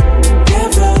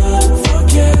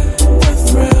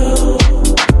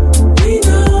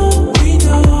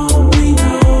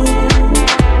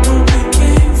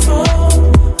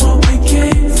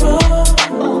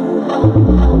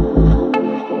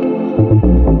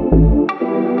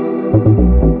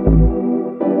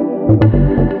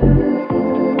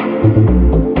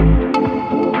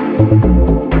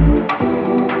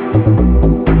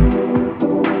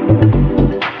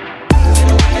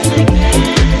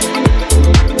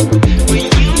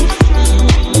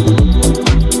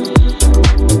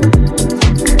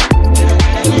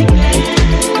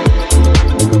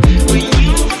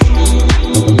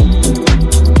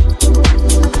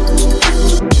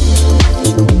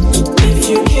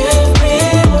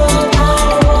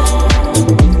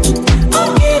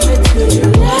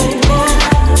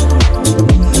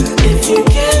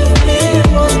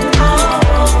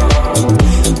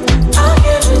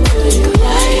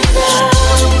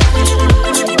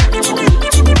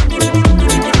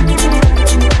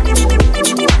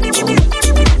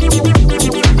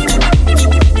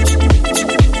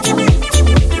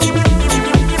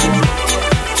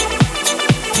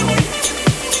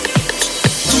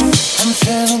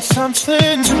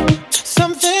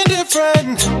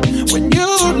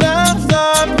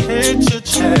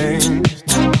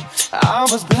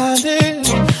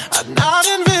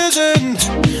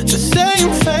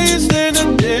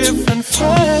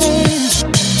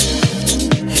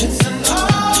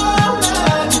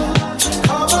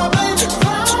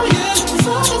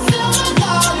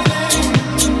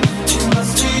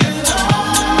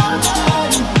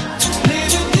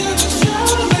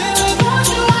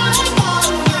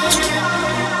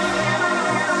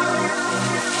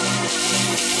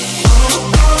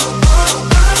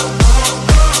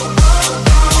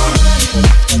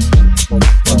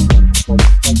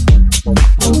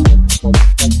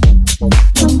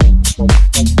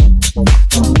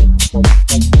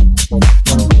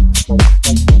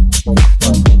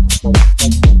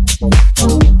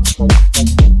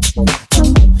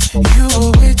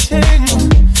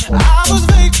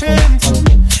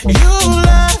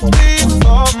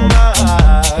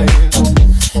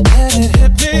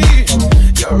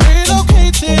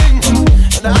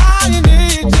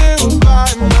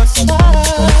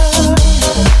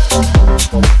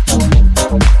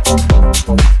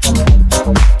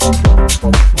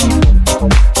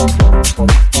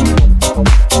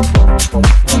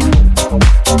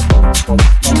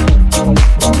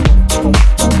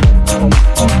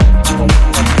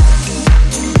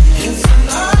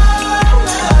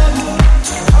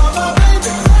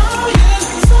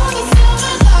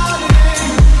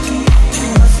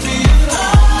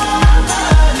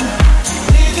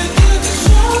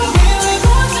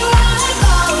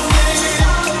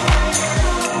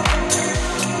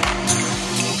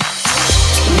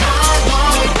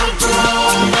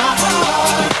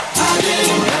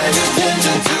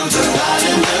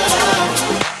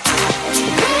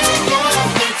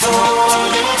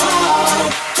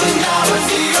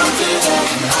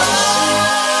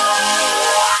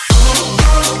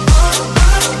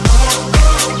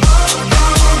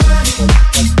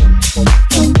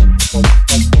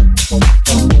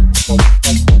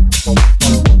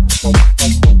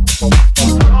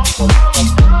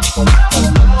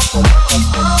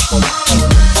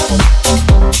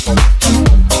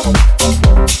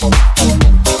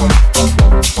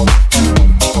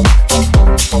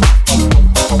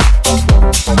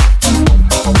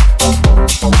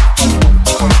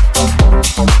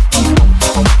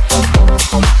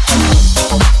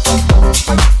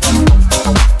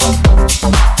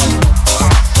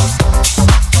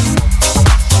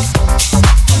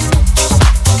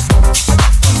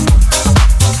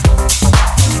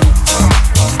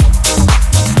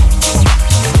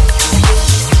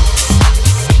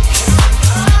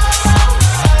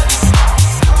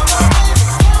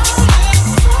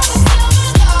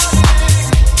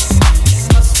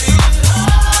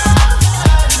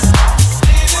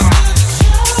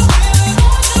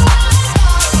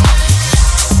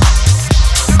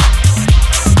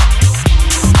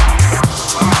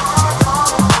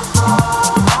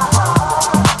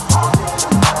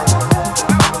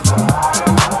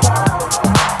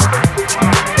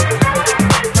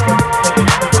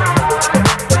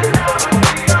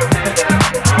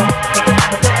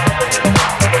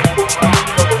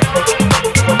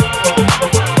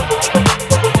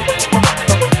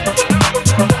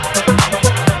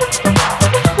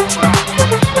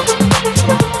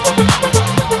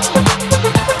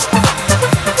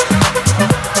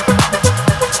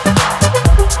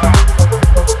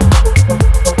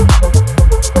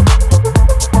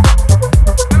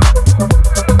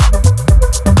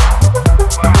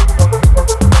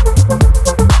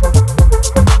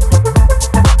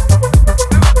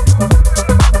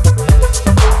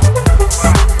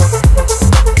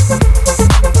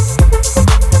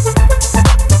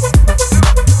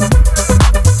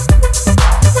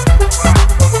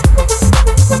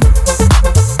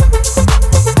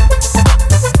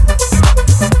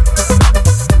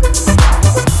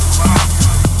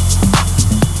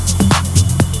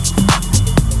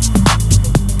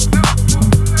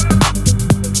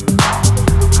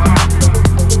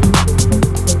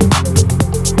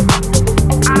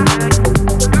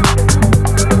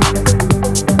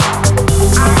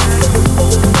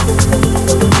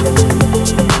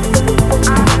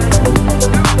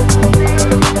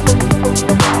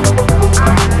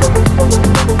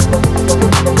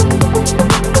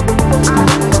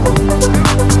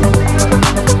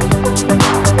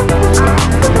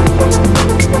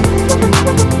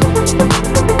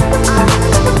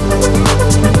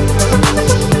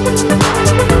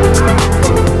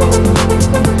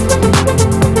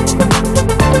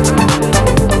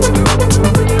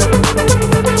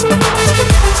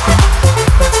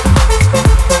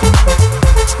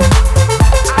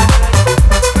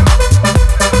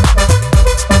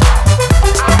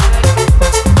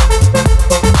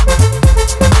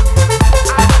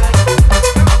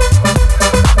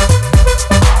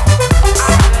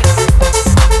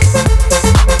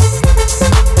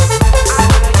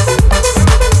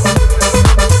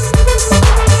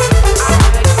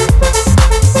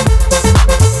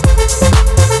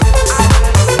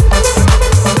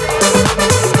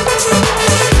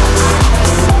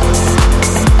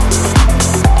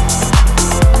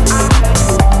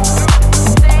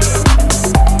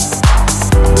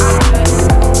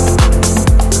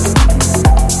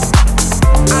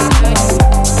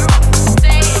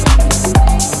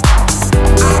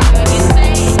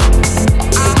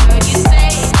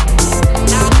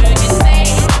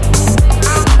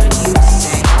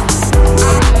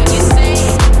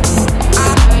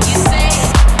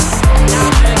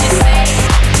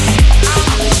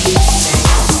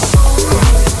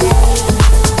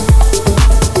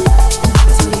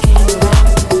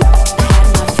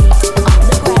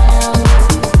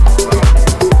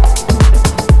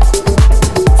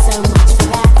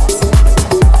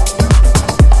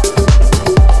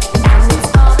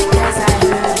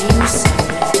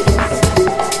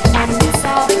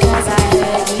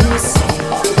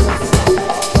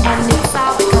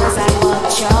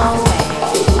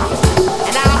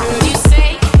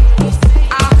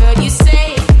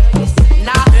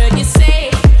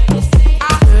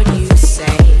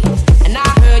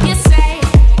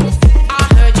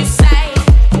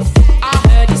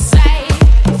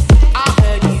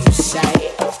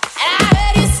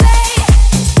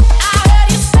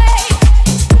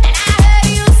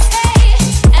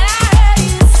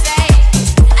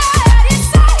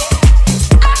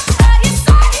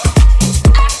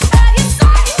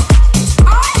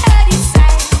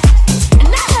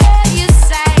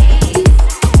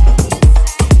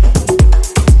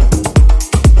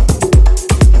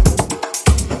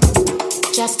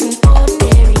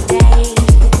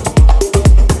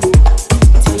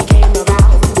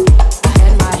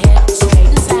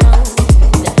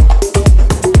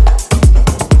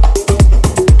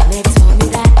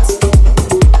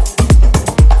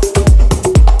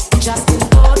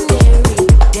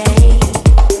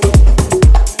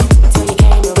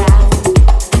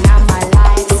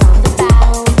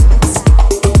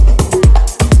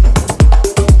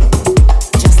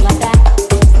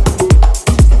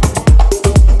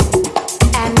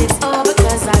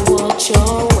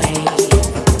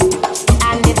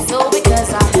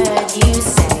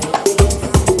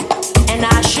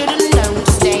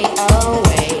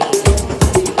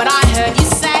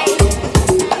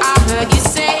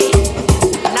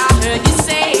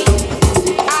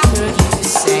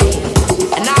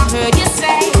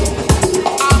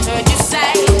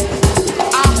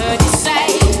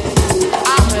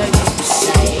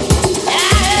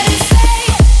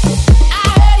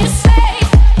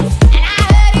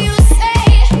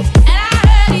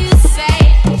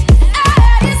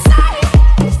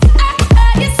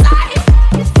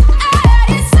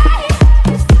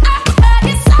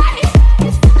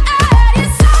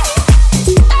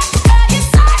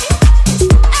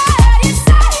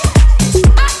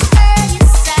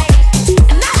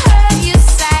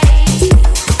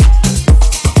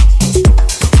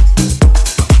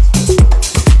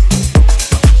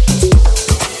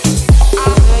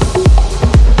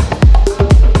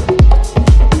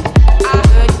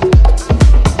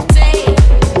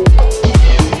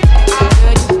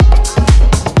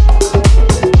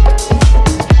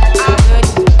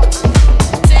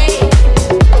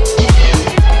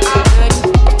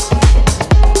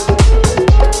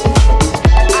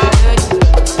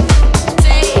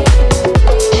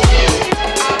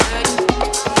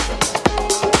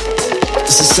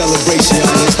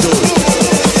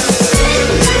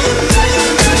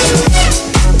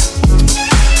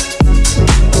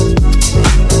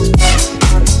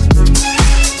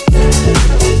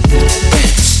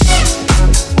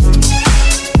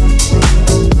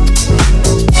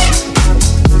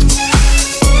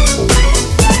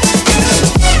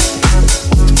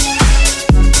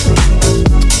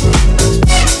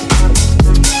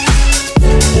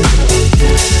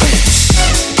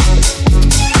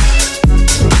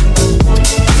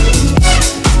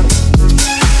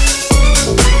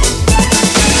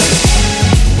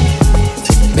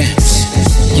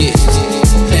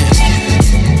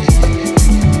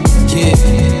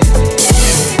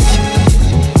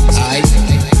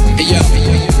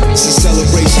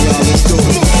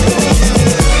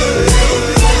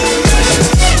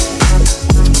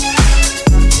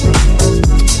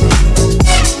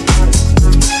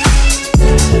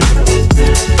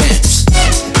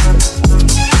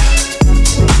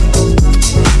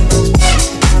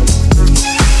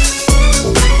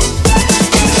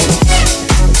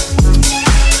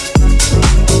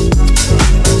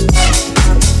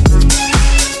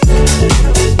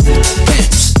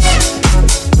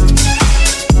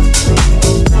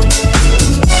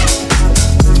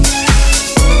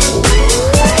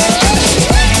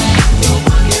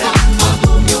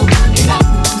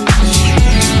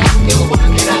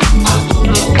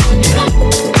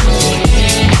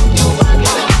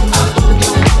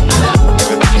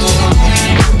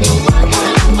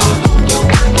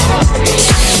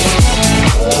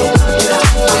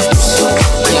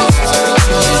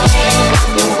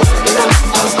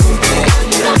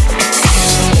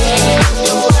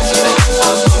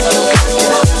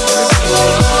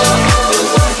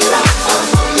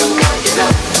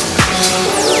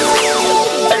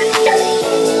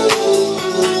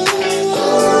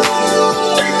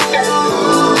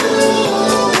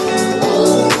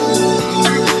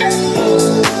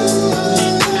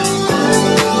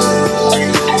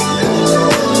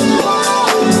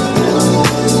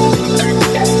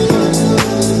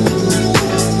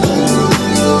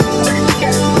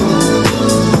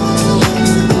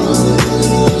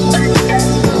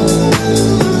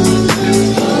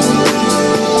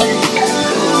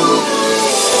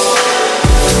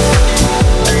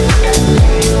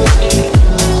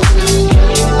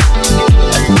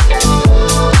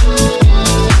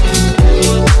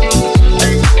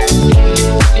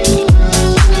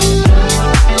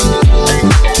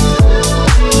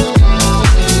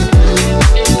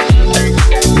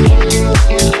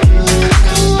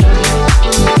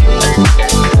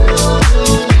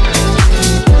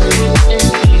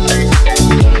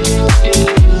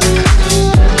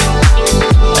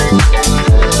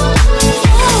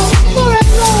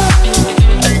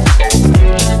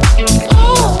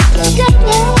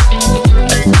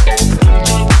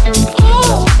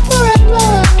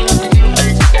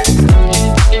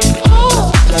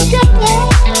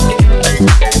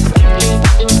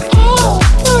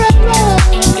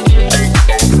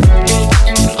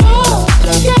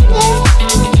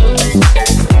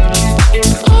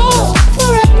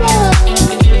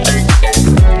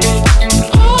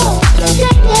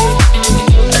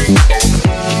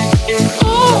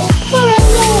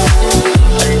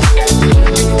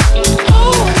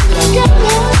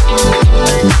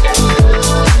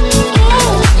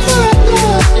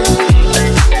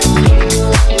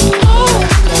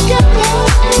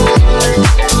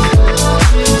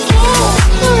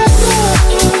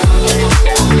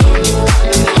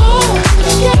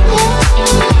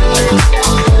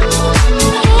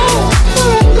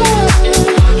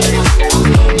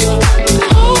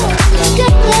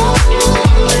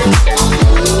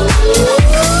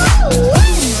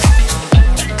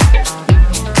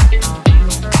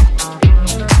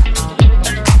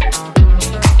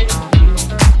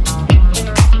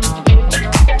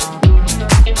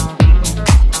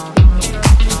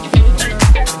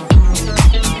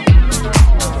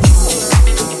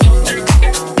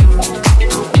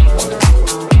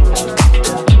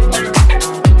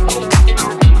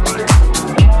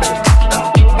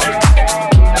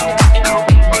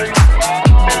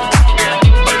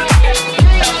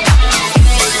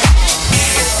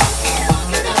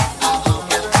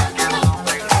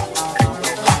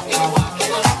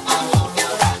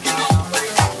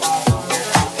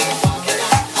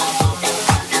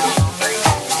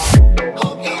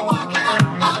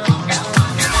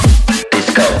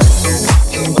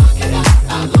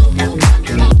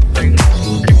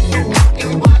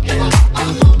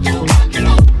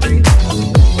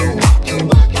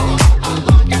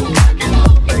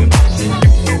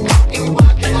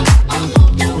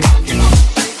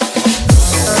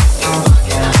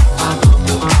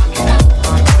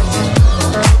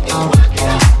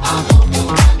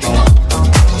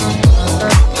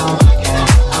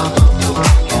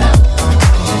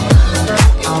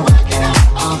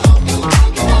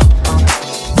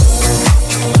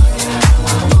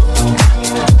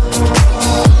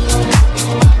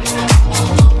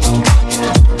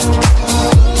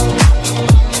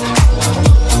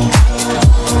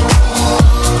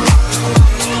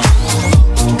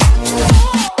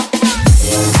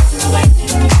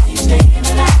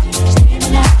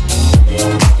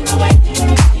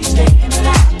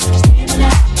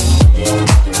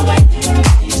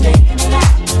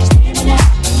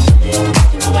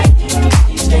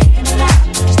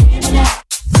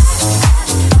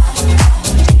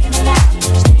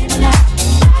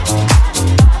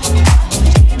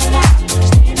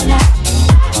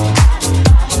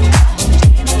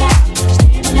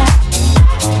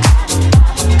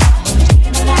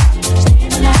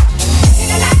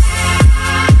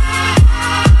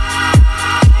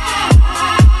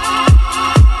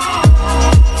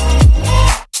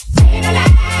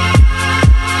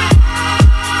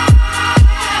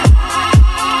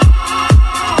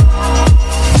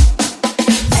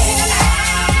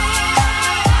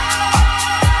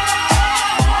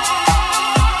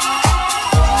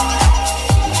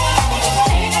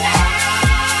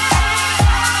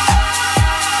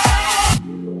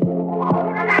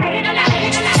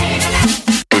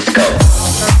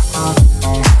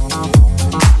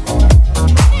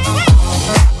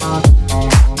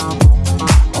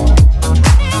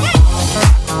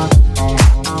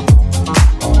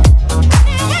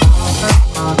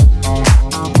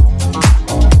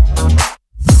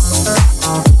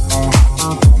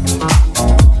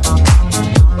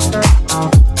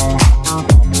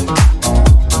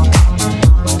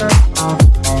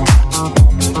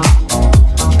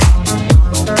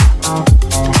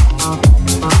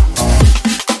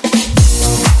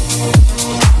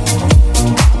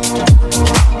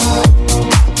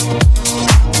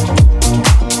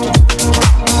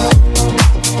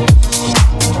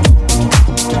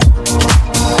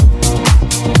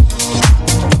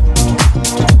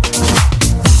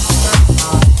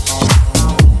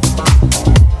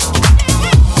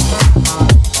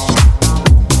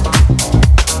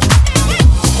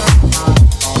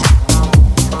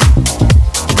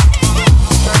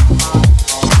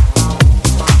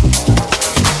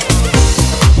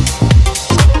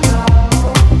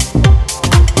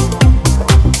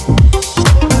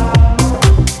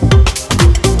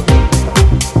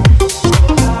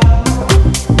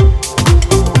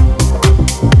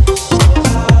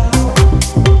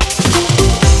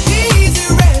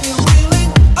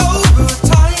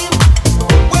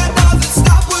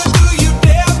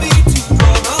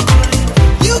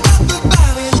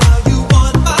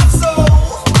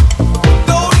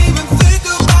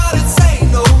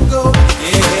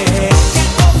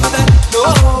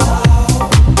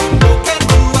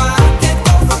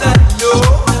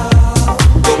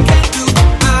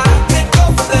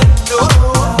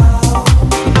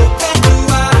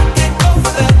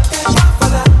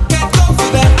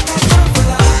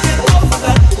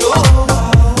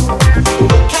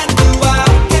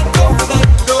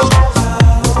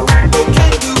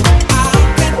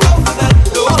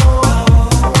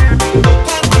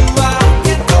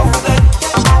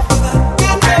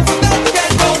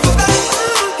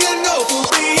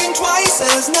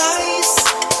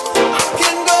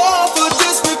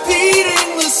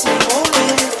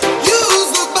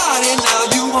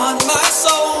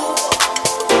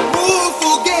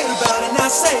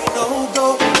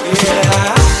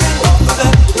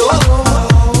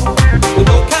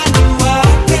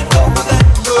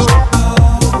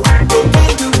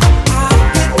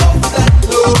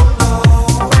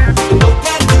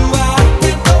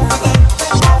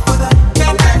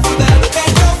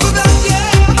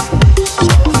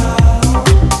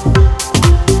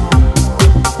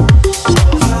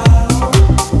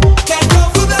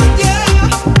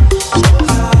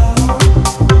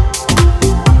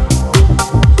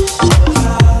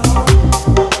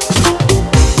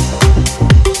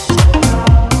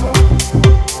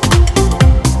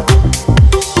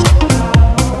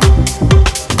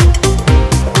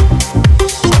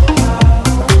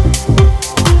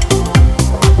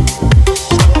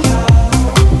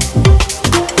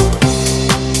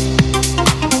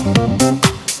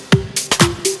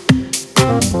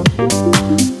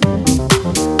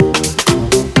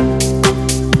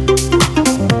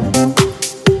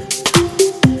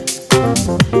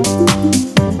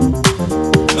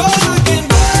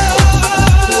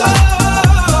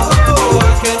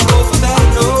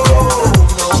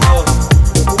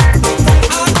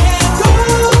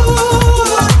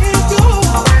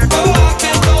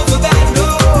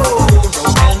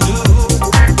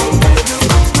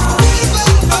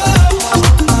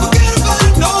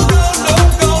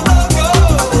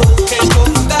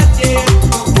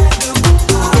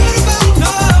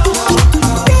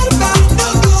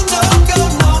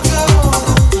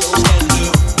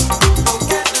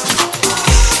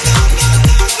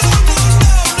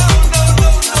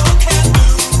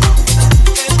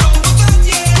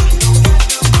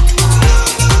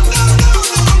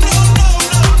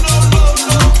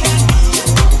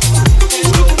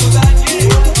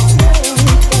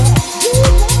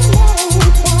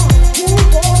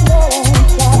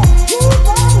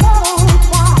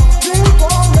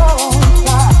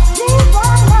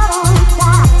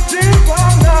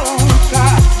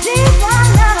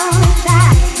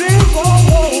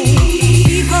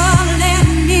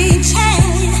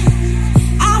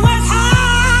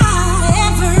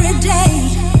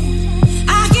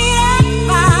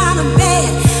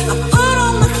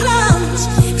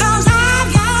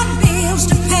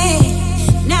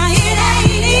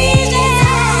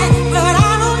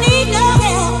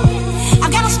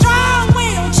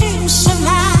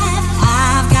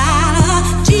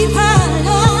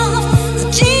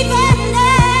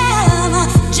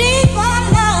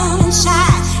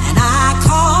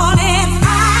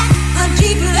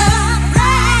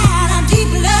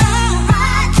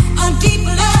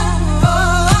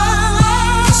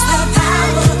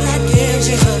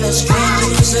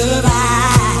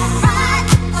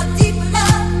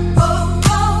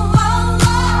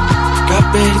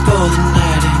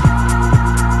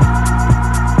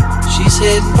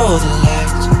 heading for the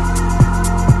lights,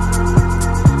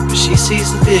 but she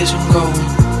sees the vision going,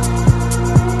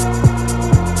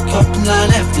 cupping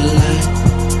line after line.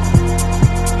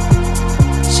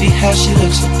 See how she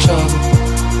looks like trouble,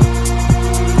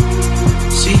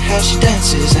 see how she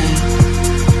dances and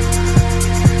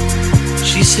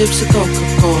she sips the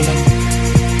Coca-Cola.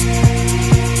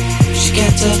 She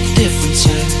can't tell the difference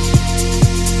yet.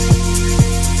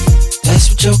 That's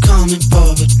what you're coming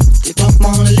for, but they don't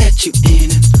wanna let you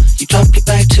in. And you drop your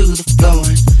back to the floor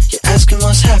and you're asking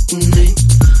what's happening. And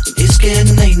it's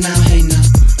getting late now, hey now,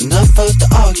 enough of the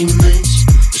arguments.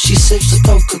 But she sips the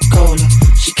Coca-Cola,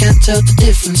 she can't tell the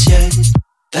difference yet.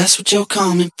 That's what you're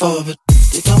coming for, but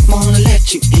they don't wanna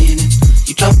let you in. And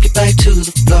you drop your back to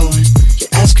the floor and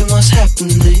you're asking what's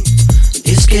happening. And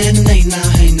it's getting late now,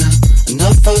 hey now,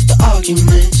 enough of the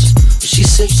arguments. But she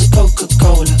sips the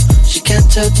Coca-Cola, she can't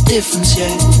tell the difference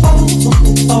yet.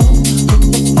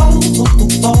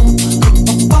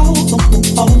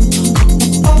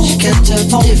 She can't tell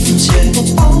the difference yet.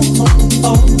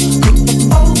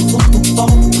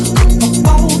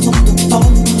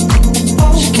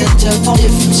 She can't tell the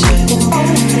difference yet.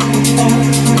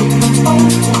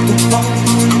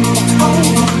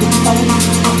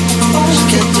 She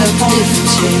can't tell the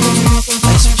difference yet.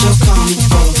 That's what you're coming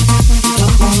for. You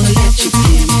don't wanna let you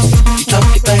in. You drop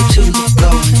your back to the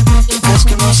floor and you're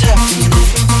asking what's happening.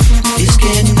 It's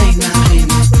getting late now, hey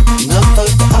now, enough of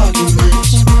the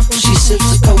arguments. She sips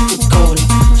the Coca-Cola,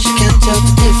 she can't tell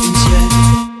the difference yet.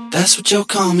 That's what you're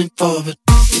coming for, but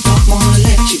they don't wanna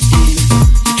let you in.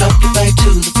 You drop your back to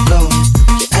the floor and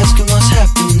you're asking what's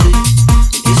happening.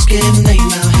 It's getting late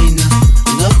now, hey now,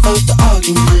 enough of the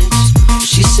arguments.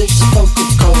 She sips the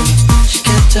Coca-Cola, she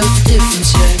can't tell the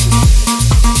difference yet.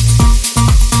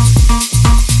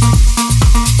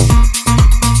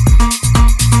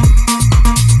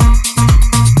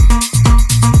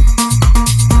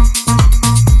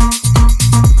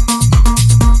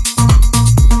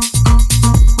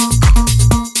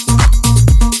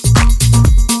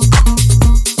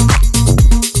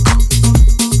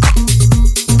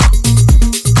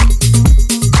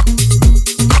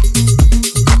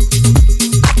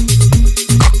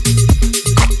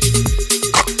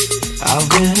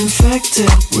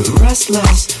 with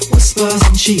restless whispers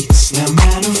and cheats. They're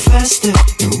manifested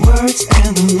in words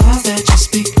and the lies that you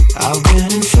speak. I've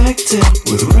been infected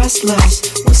with restless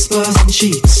whispers and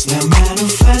cheats. They're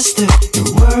manifested in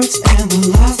words and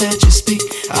the lies that you speak.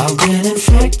 I've been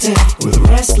infected with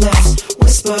restless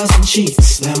whispers and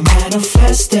cheats. They're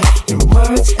manifested in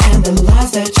words and the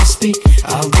lies that you speak.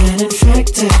 I've been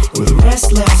infected with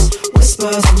restless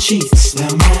whispers and cheats.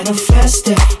 They're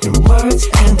manifested in words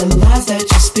and the lies that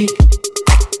you speak.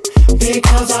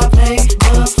 Because I play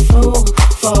the fool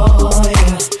for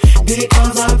you.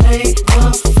 Because I play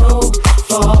the fool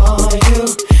for you.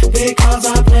 Because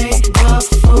I play the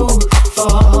fool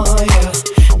for you.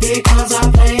 Because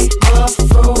I play the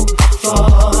fool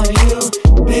for you.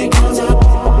 Because I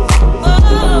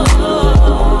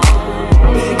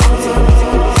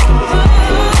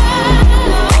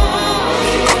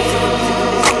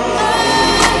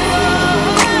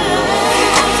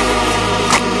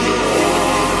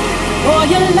for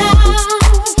your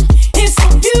love is so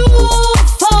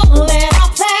beautiful, and I'll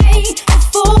play the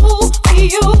fool for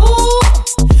you.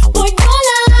 For your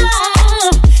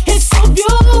love is so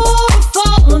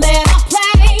beautiful, and I'll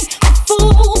play the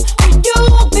fool for you,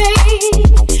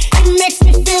 babe. It makes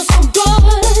me feel so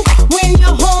good when you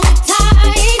hold me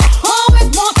tight. Always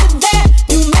want you there,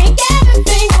 you make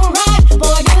everything alright.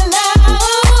 For your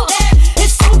love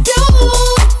is so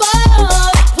beautiful,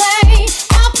 I'll play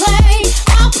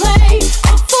a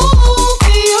fool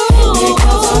for you.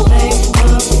 Because I play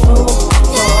the fool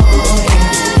for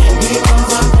you. Because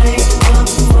I play the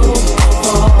fool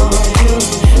for you.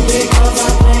 Because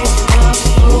I play the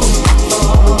fool for you.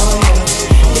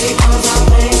 Because I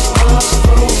play the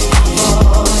fool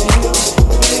for you.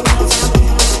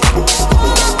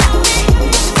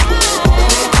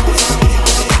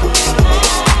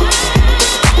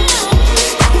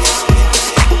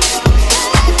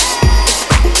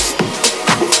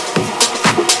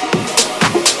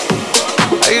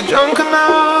 Are you drunk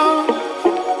enough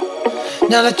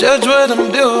now to judge what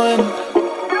I'm doing?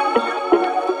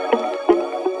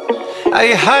 Are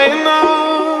you high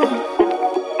enough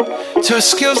to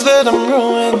excuse that I'm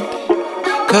ruined?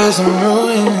 'Cause I'm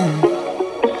ruined.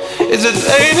 Is it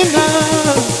late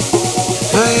enough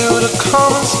for you to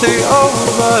come and stay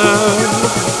over?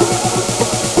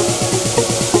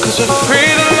 'Cause we're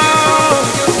free to love,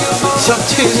 so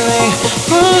tease me.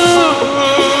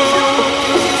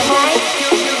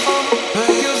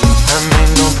 I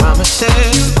made no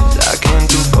promises, I can't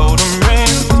do golden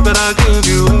rings, but I'll give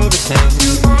you everything.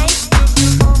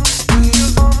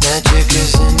 Magic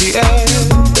is in the air,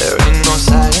 there ain't no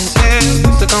science here,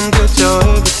 so come get your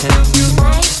everything.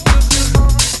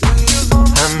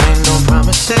 I made no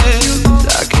promises,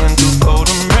 I can't do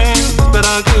golden rings, but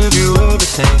I'll give you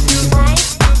everything.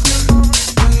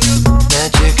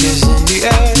 Magic is in the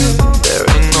air, there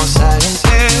ain't no science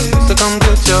here, so come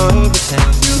get your everything.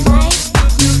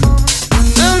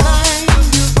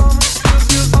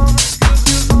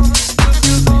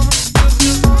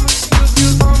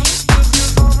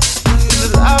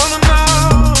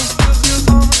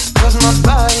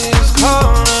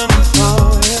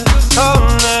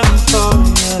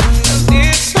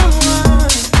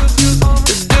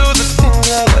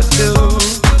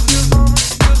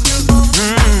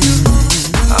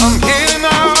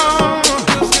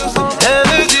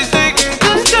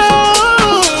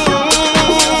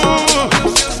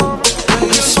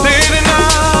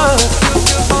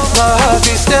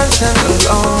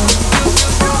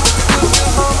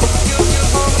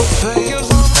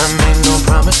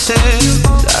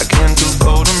 I can't do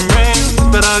golden rings,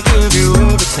 but I'll give you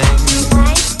everything.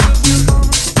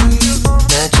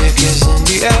 Magic is in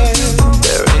the air,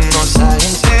 there ain't no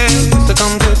science here, so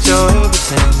come get your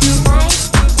everything.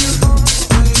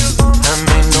 I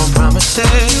made no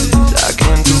promises, I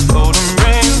can't do golden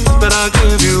rings, but I'll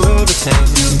give you everything.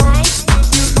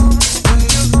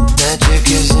 Magic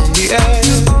is in the air,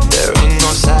 there ain't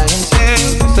no science here,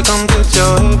 so come get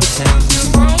your everything.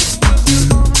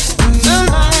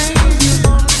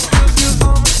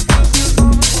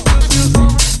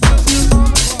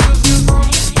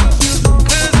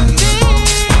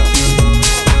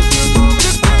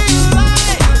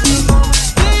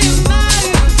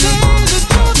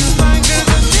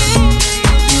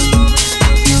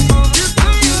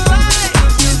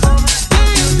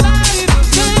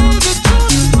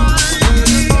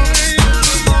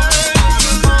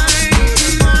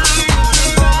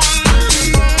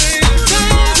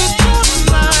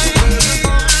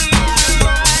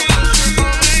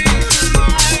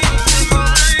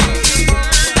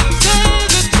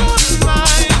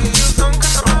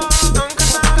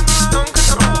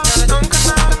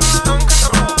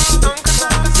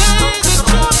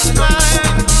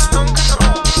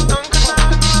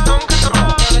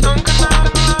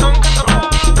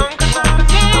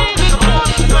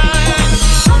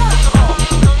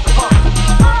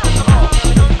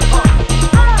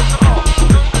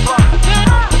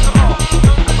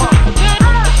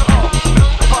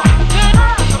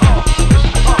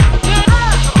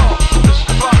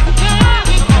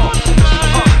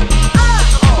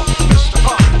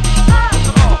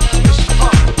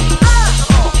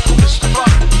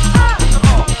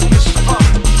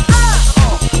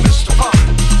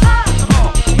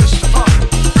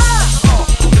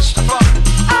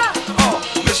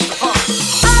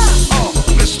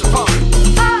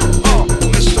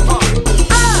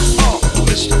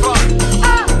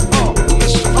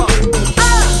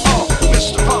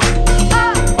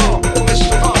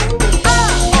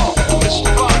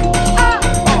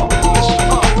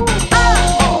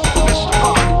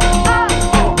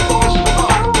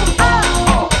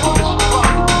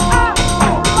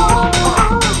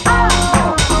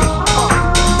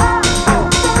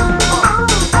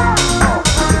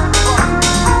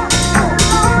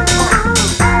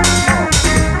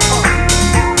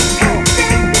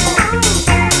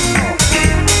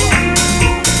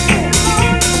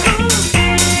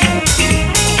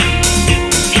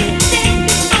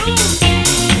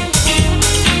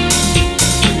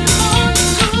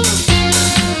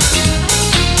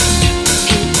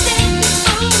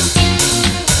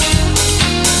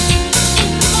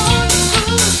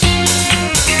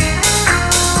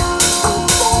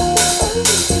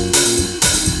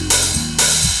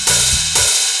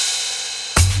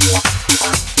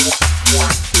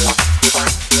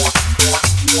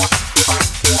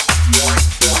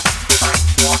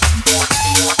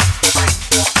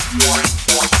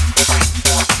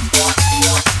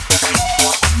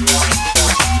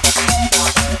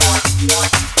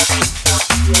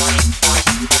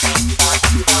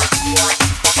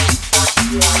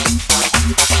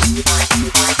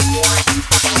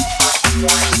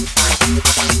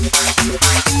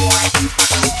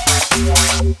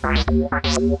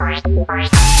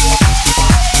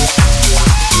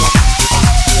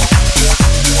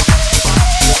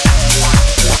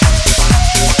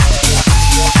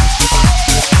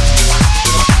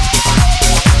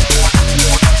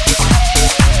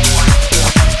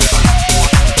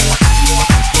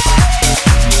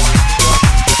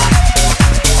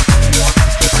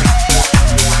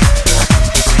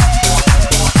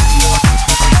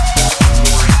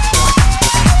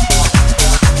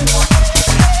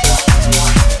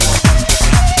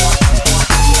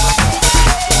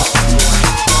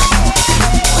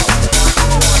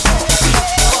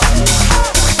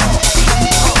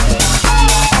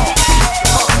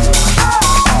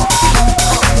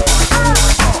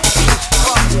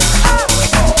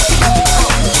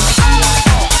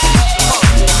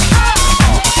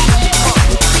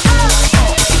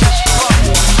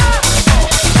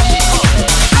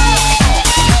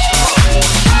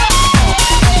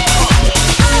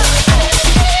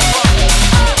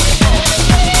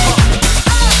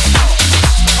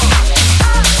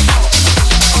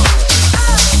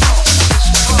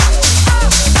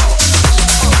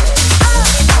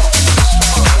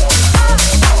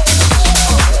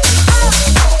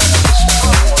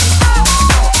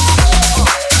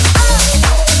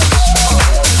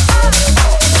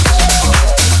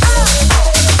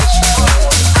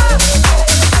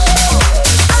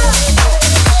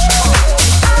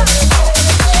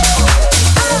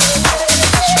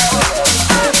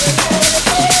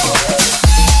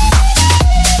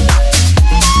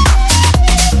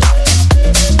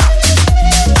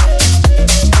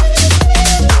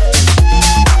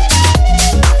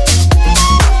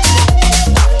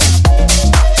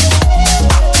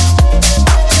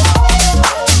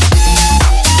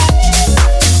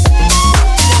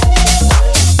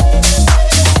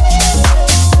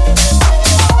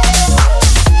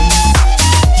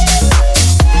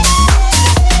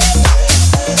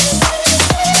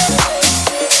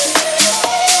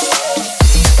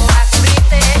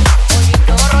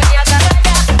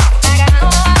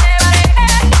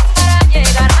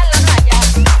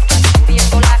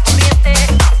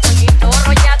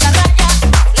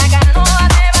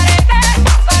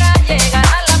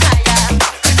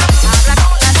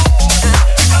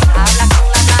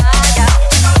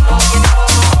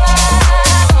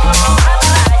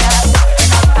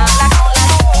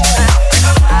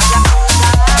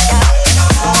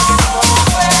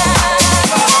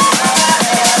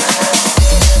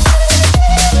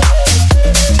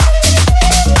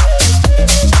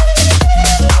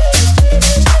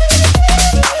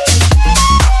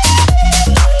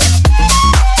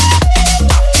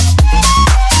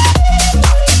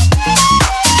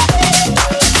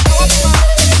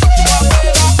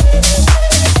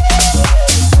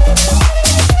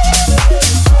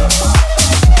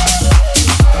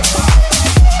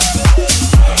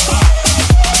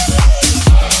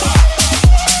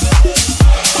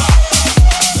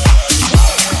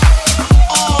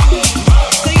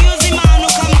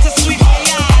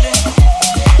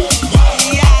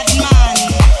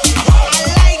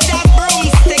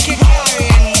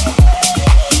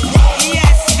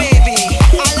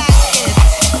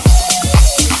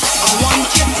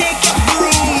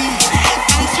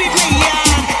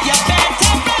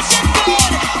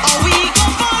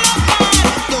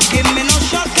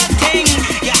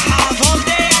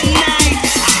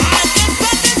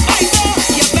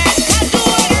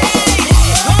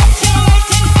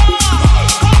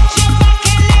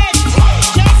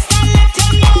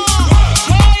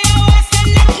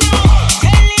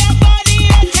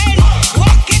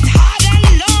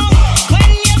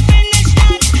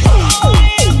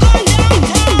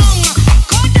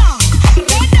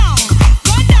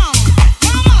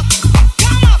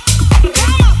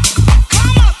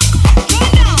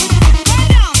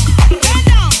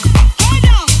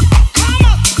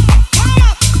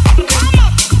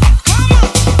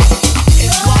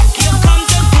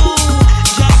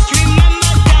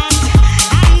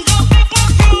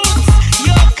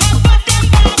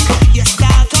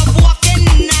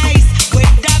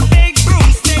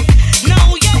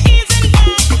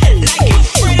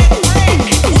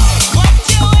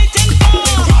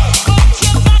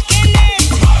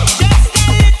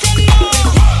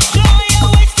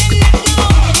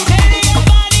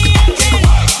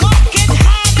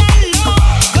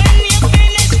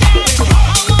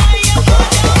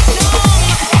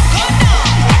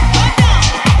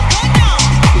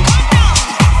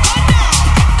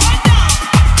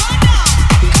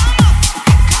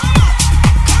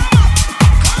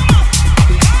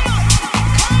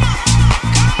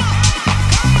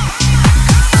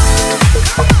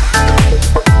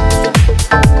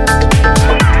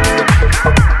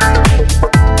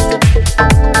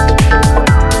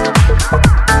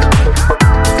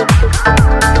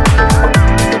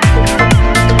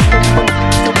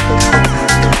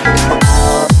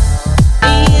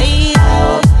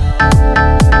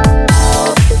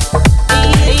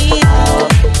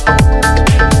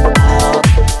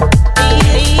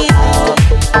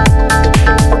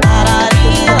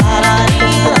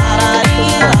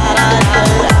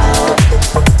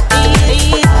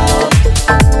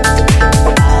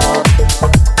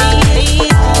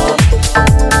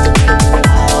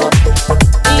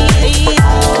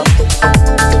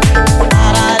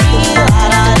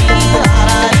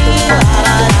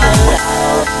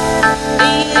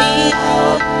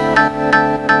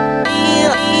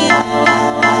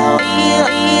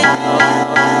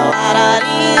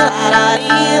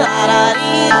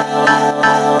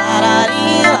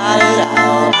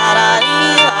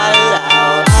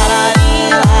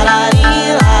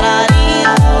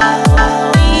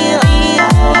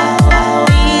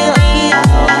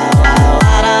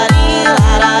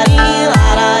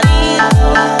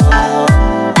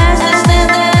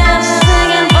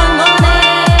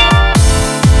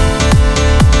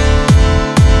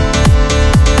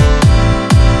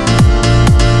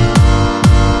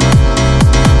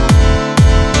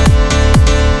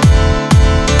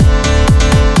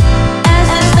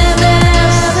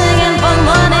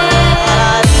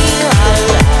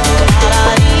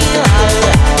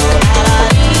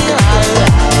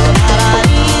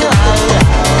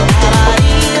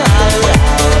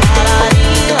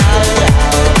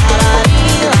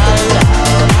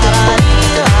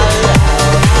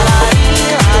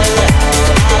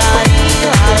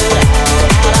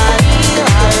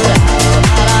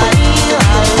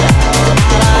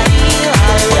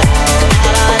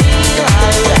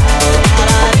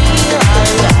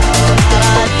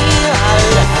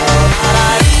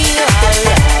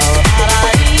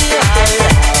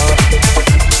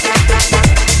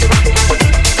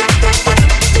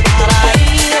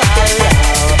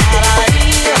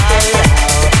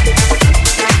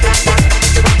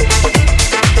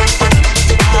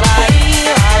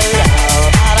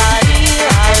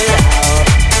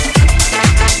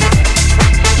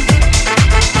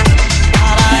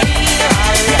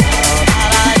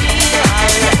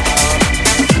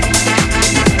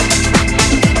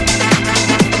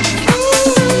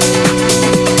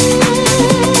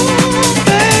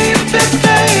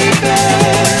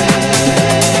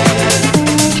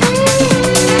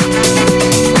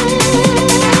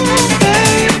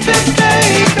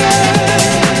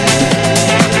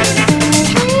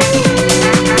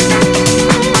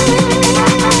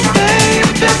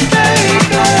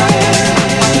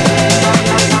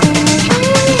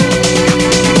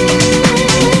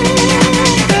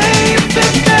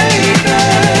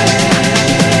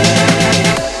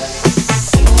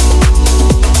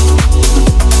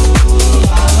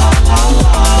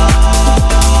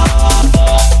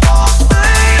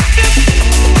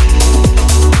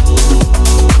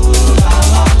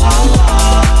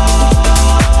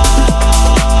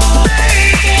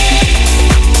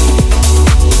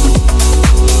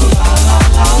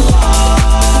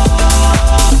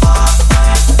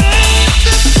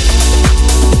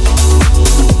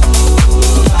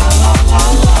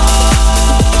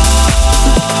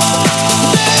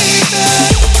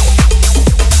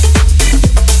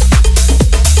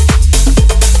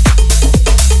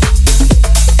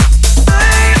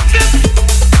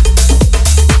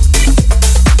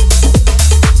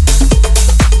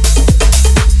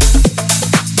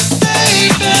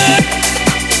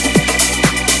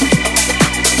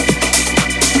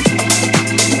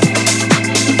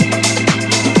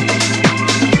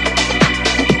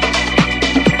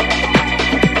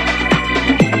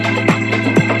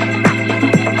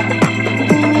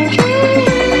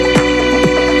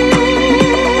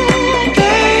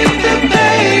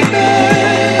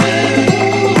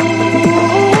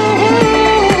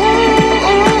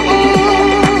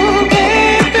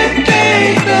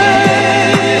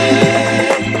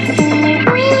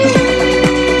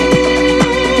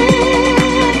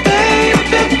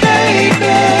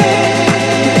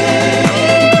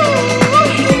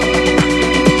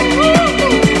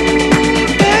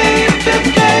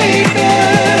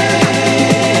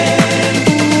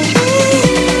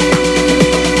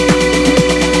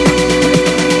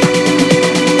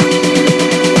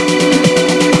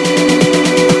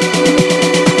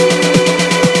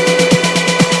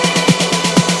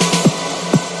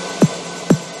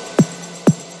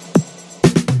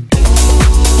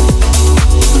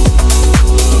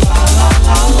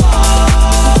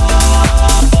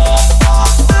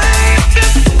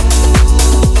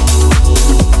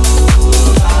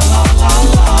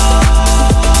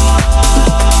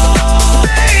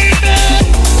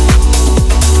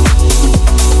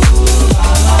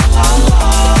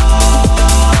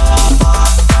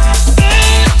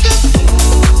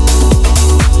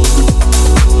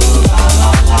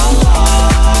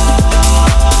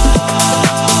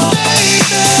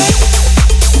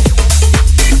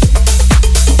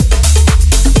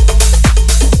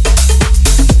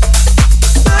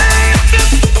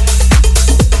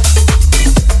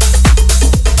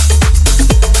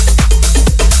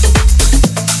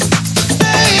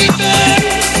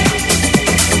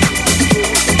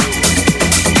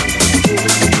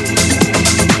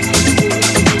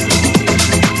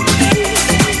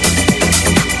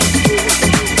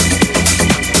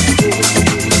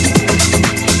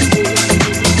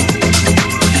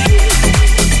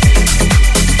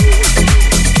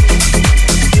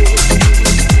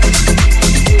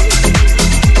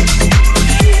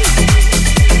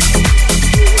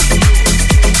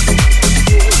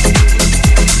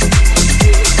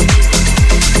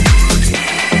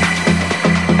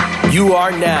 You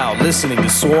are now listening to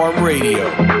Swarm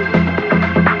Radio.